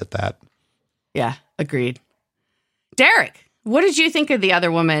kind of hint at that. Yeah, agreed. Derek, what did you think of The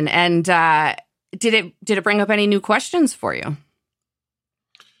Other Woman? And did it bring up any new questions for you?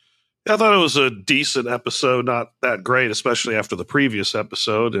 I thought it was a decent episode, not that great, especially after the previous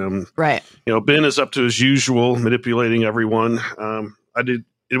episode. Right. Ben is up to his usual, manipulating everyone.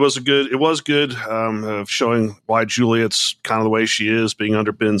 It was good of showing why Juliet's kind of the way she is, being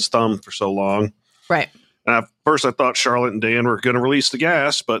under Ben's thumb for so long. Right. And at first I thought Charlotte and Dan were going to release the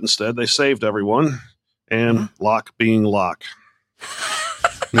gas, but instead they saved everyone. And Locke being Locke.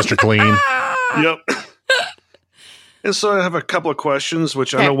 Mr. Clean. Yep. And so I have a couple of questions,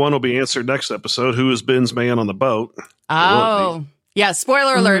 which I know one will be answered next episode. Who is Ben's man on the boat? Oh, yeah.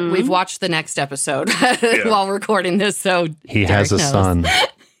 Spoiler alert. We've watched the next episode while recording this. So he has a son.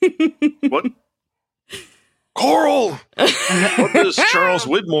 What? Coral! What does Charles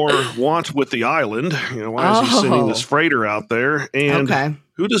Widmore want with the island? Why is he sending this freighter out there? And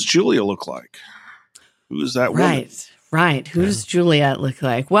who does Julia look like? Who is that woman? Right. Who does Juliet look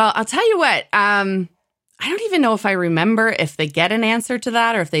like? Well, I'll tell you what. I don't even know if I remember if they get an answer to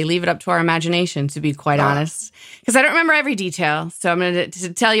that or if they leave it up to our imagination, to be quite honest. Because I don't remember every detail. So I'm going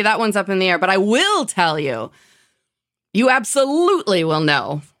to tell you that one's up in the air. But I will tell you, you absolutely will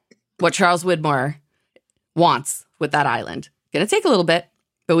know what Charles Widmore wants with that island. Going to take a little bit,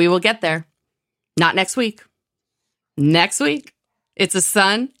 but we will get there. Not next week. Next week, it's a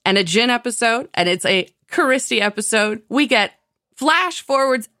Sun and a Jin episode, and it's a Christy episode. We get flash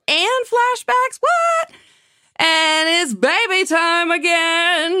forwards and flashbacks. What? And it's baby time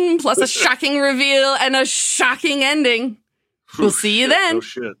again. Plus a shocking reveal and a shocking ending. We'll see you then. Oh,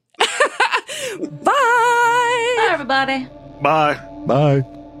 shit. Bye. Bye, everybody. Bye. Bye. Is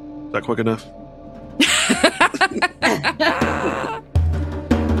that quick enough?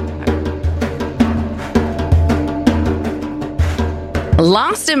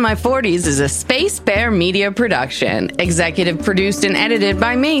 Lost in My 40s is a Space Bear Media production. Executive produced and edited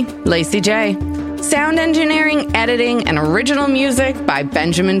by me, Lacey J. Sound engineering, editing, and original music by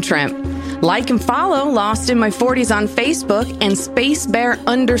Benjamin Trimp. Like and follow Lost in My 40s on Facebook and Space Bear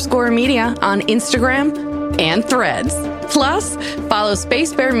 _media on Instagram and Threads. Plus, follow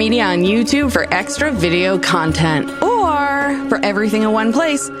Space Bear Media on YouTube for extra video content. Or for everything in one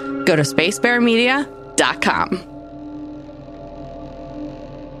place, go to spacebearmedia.com.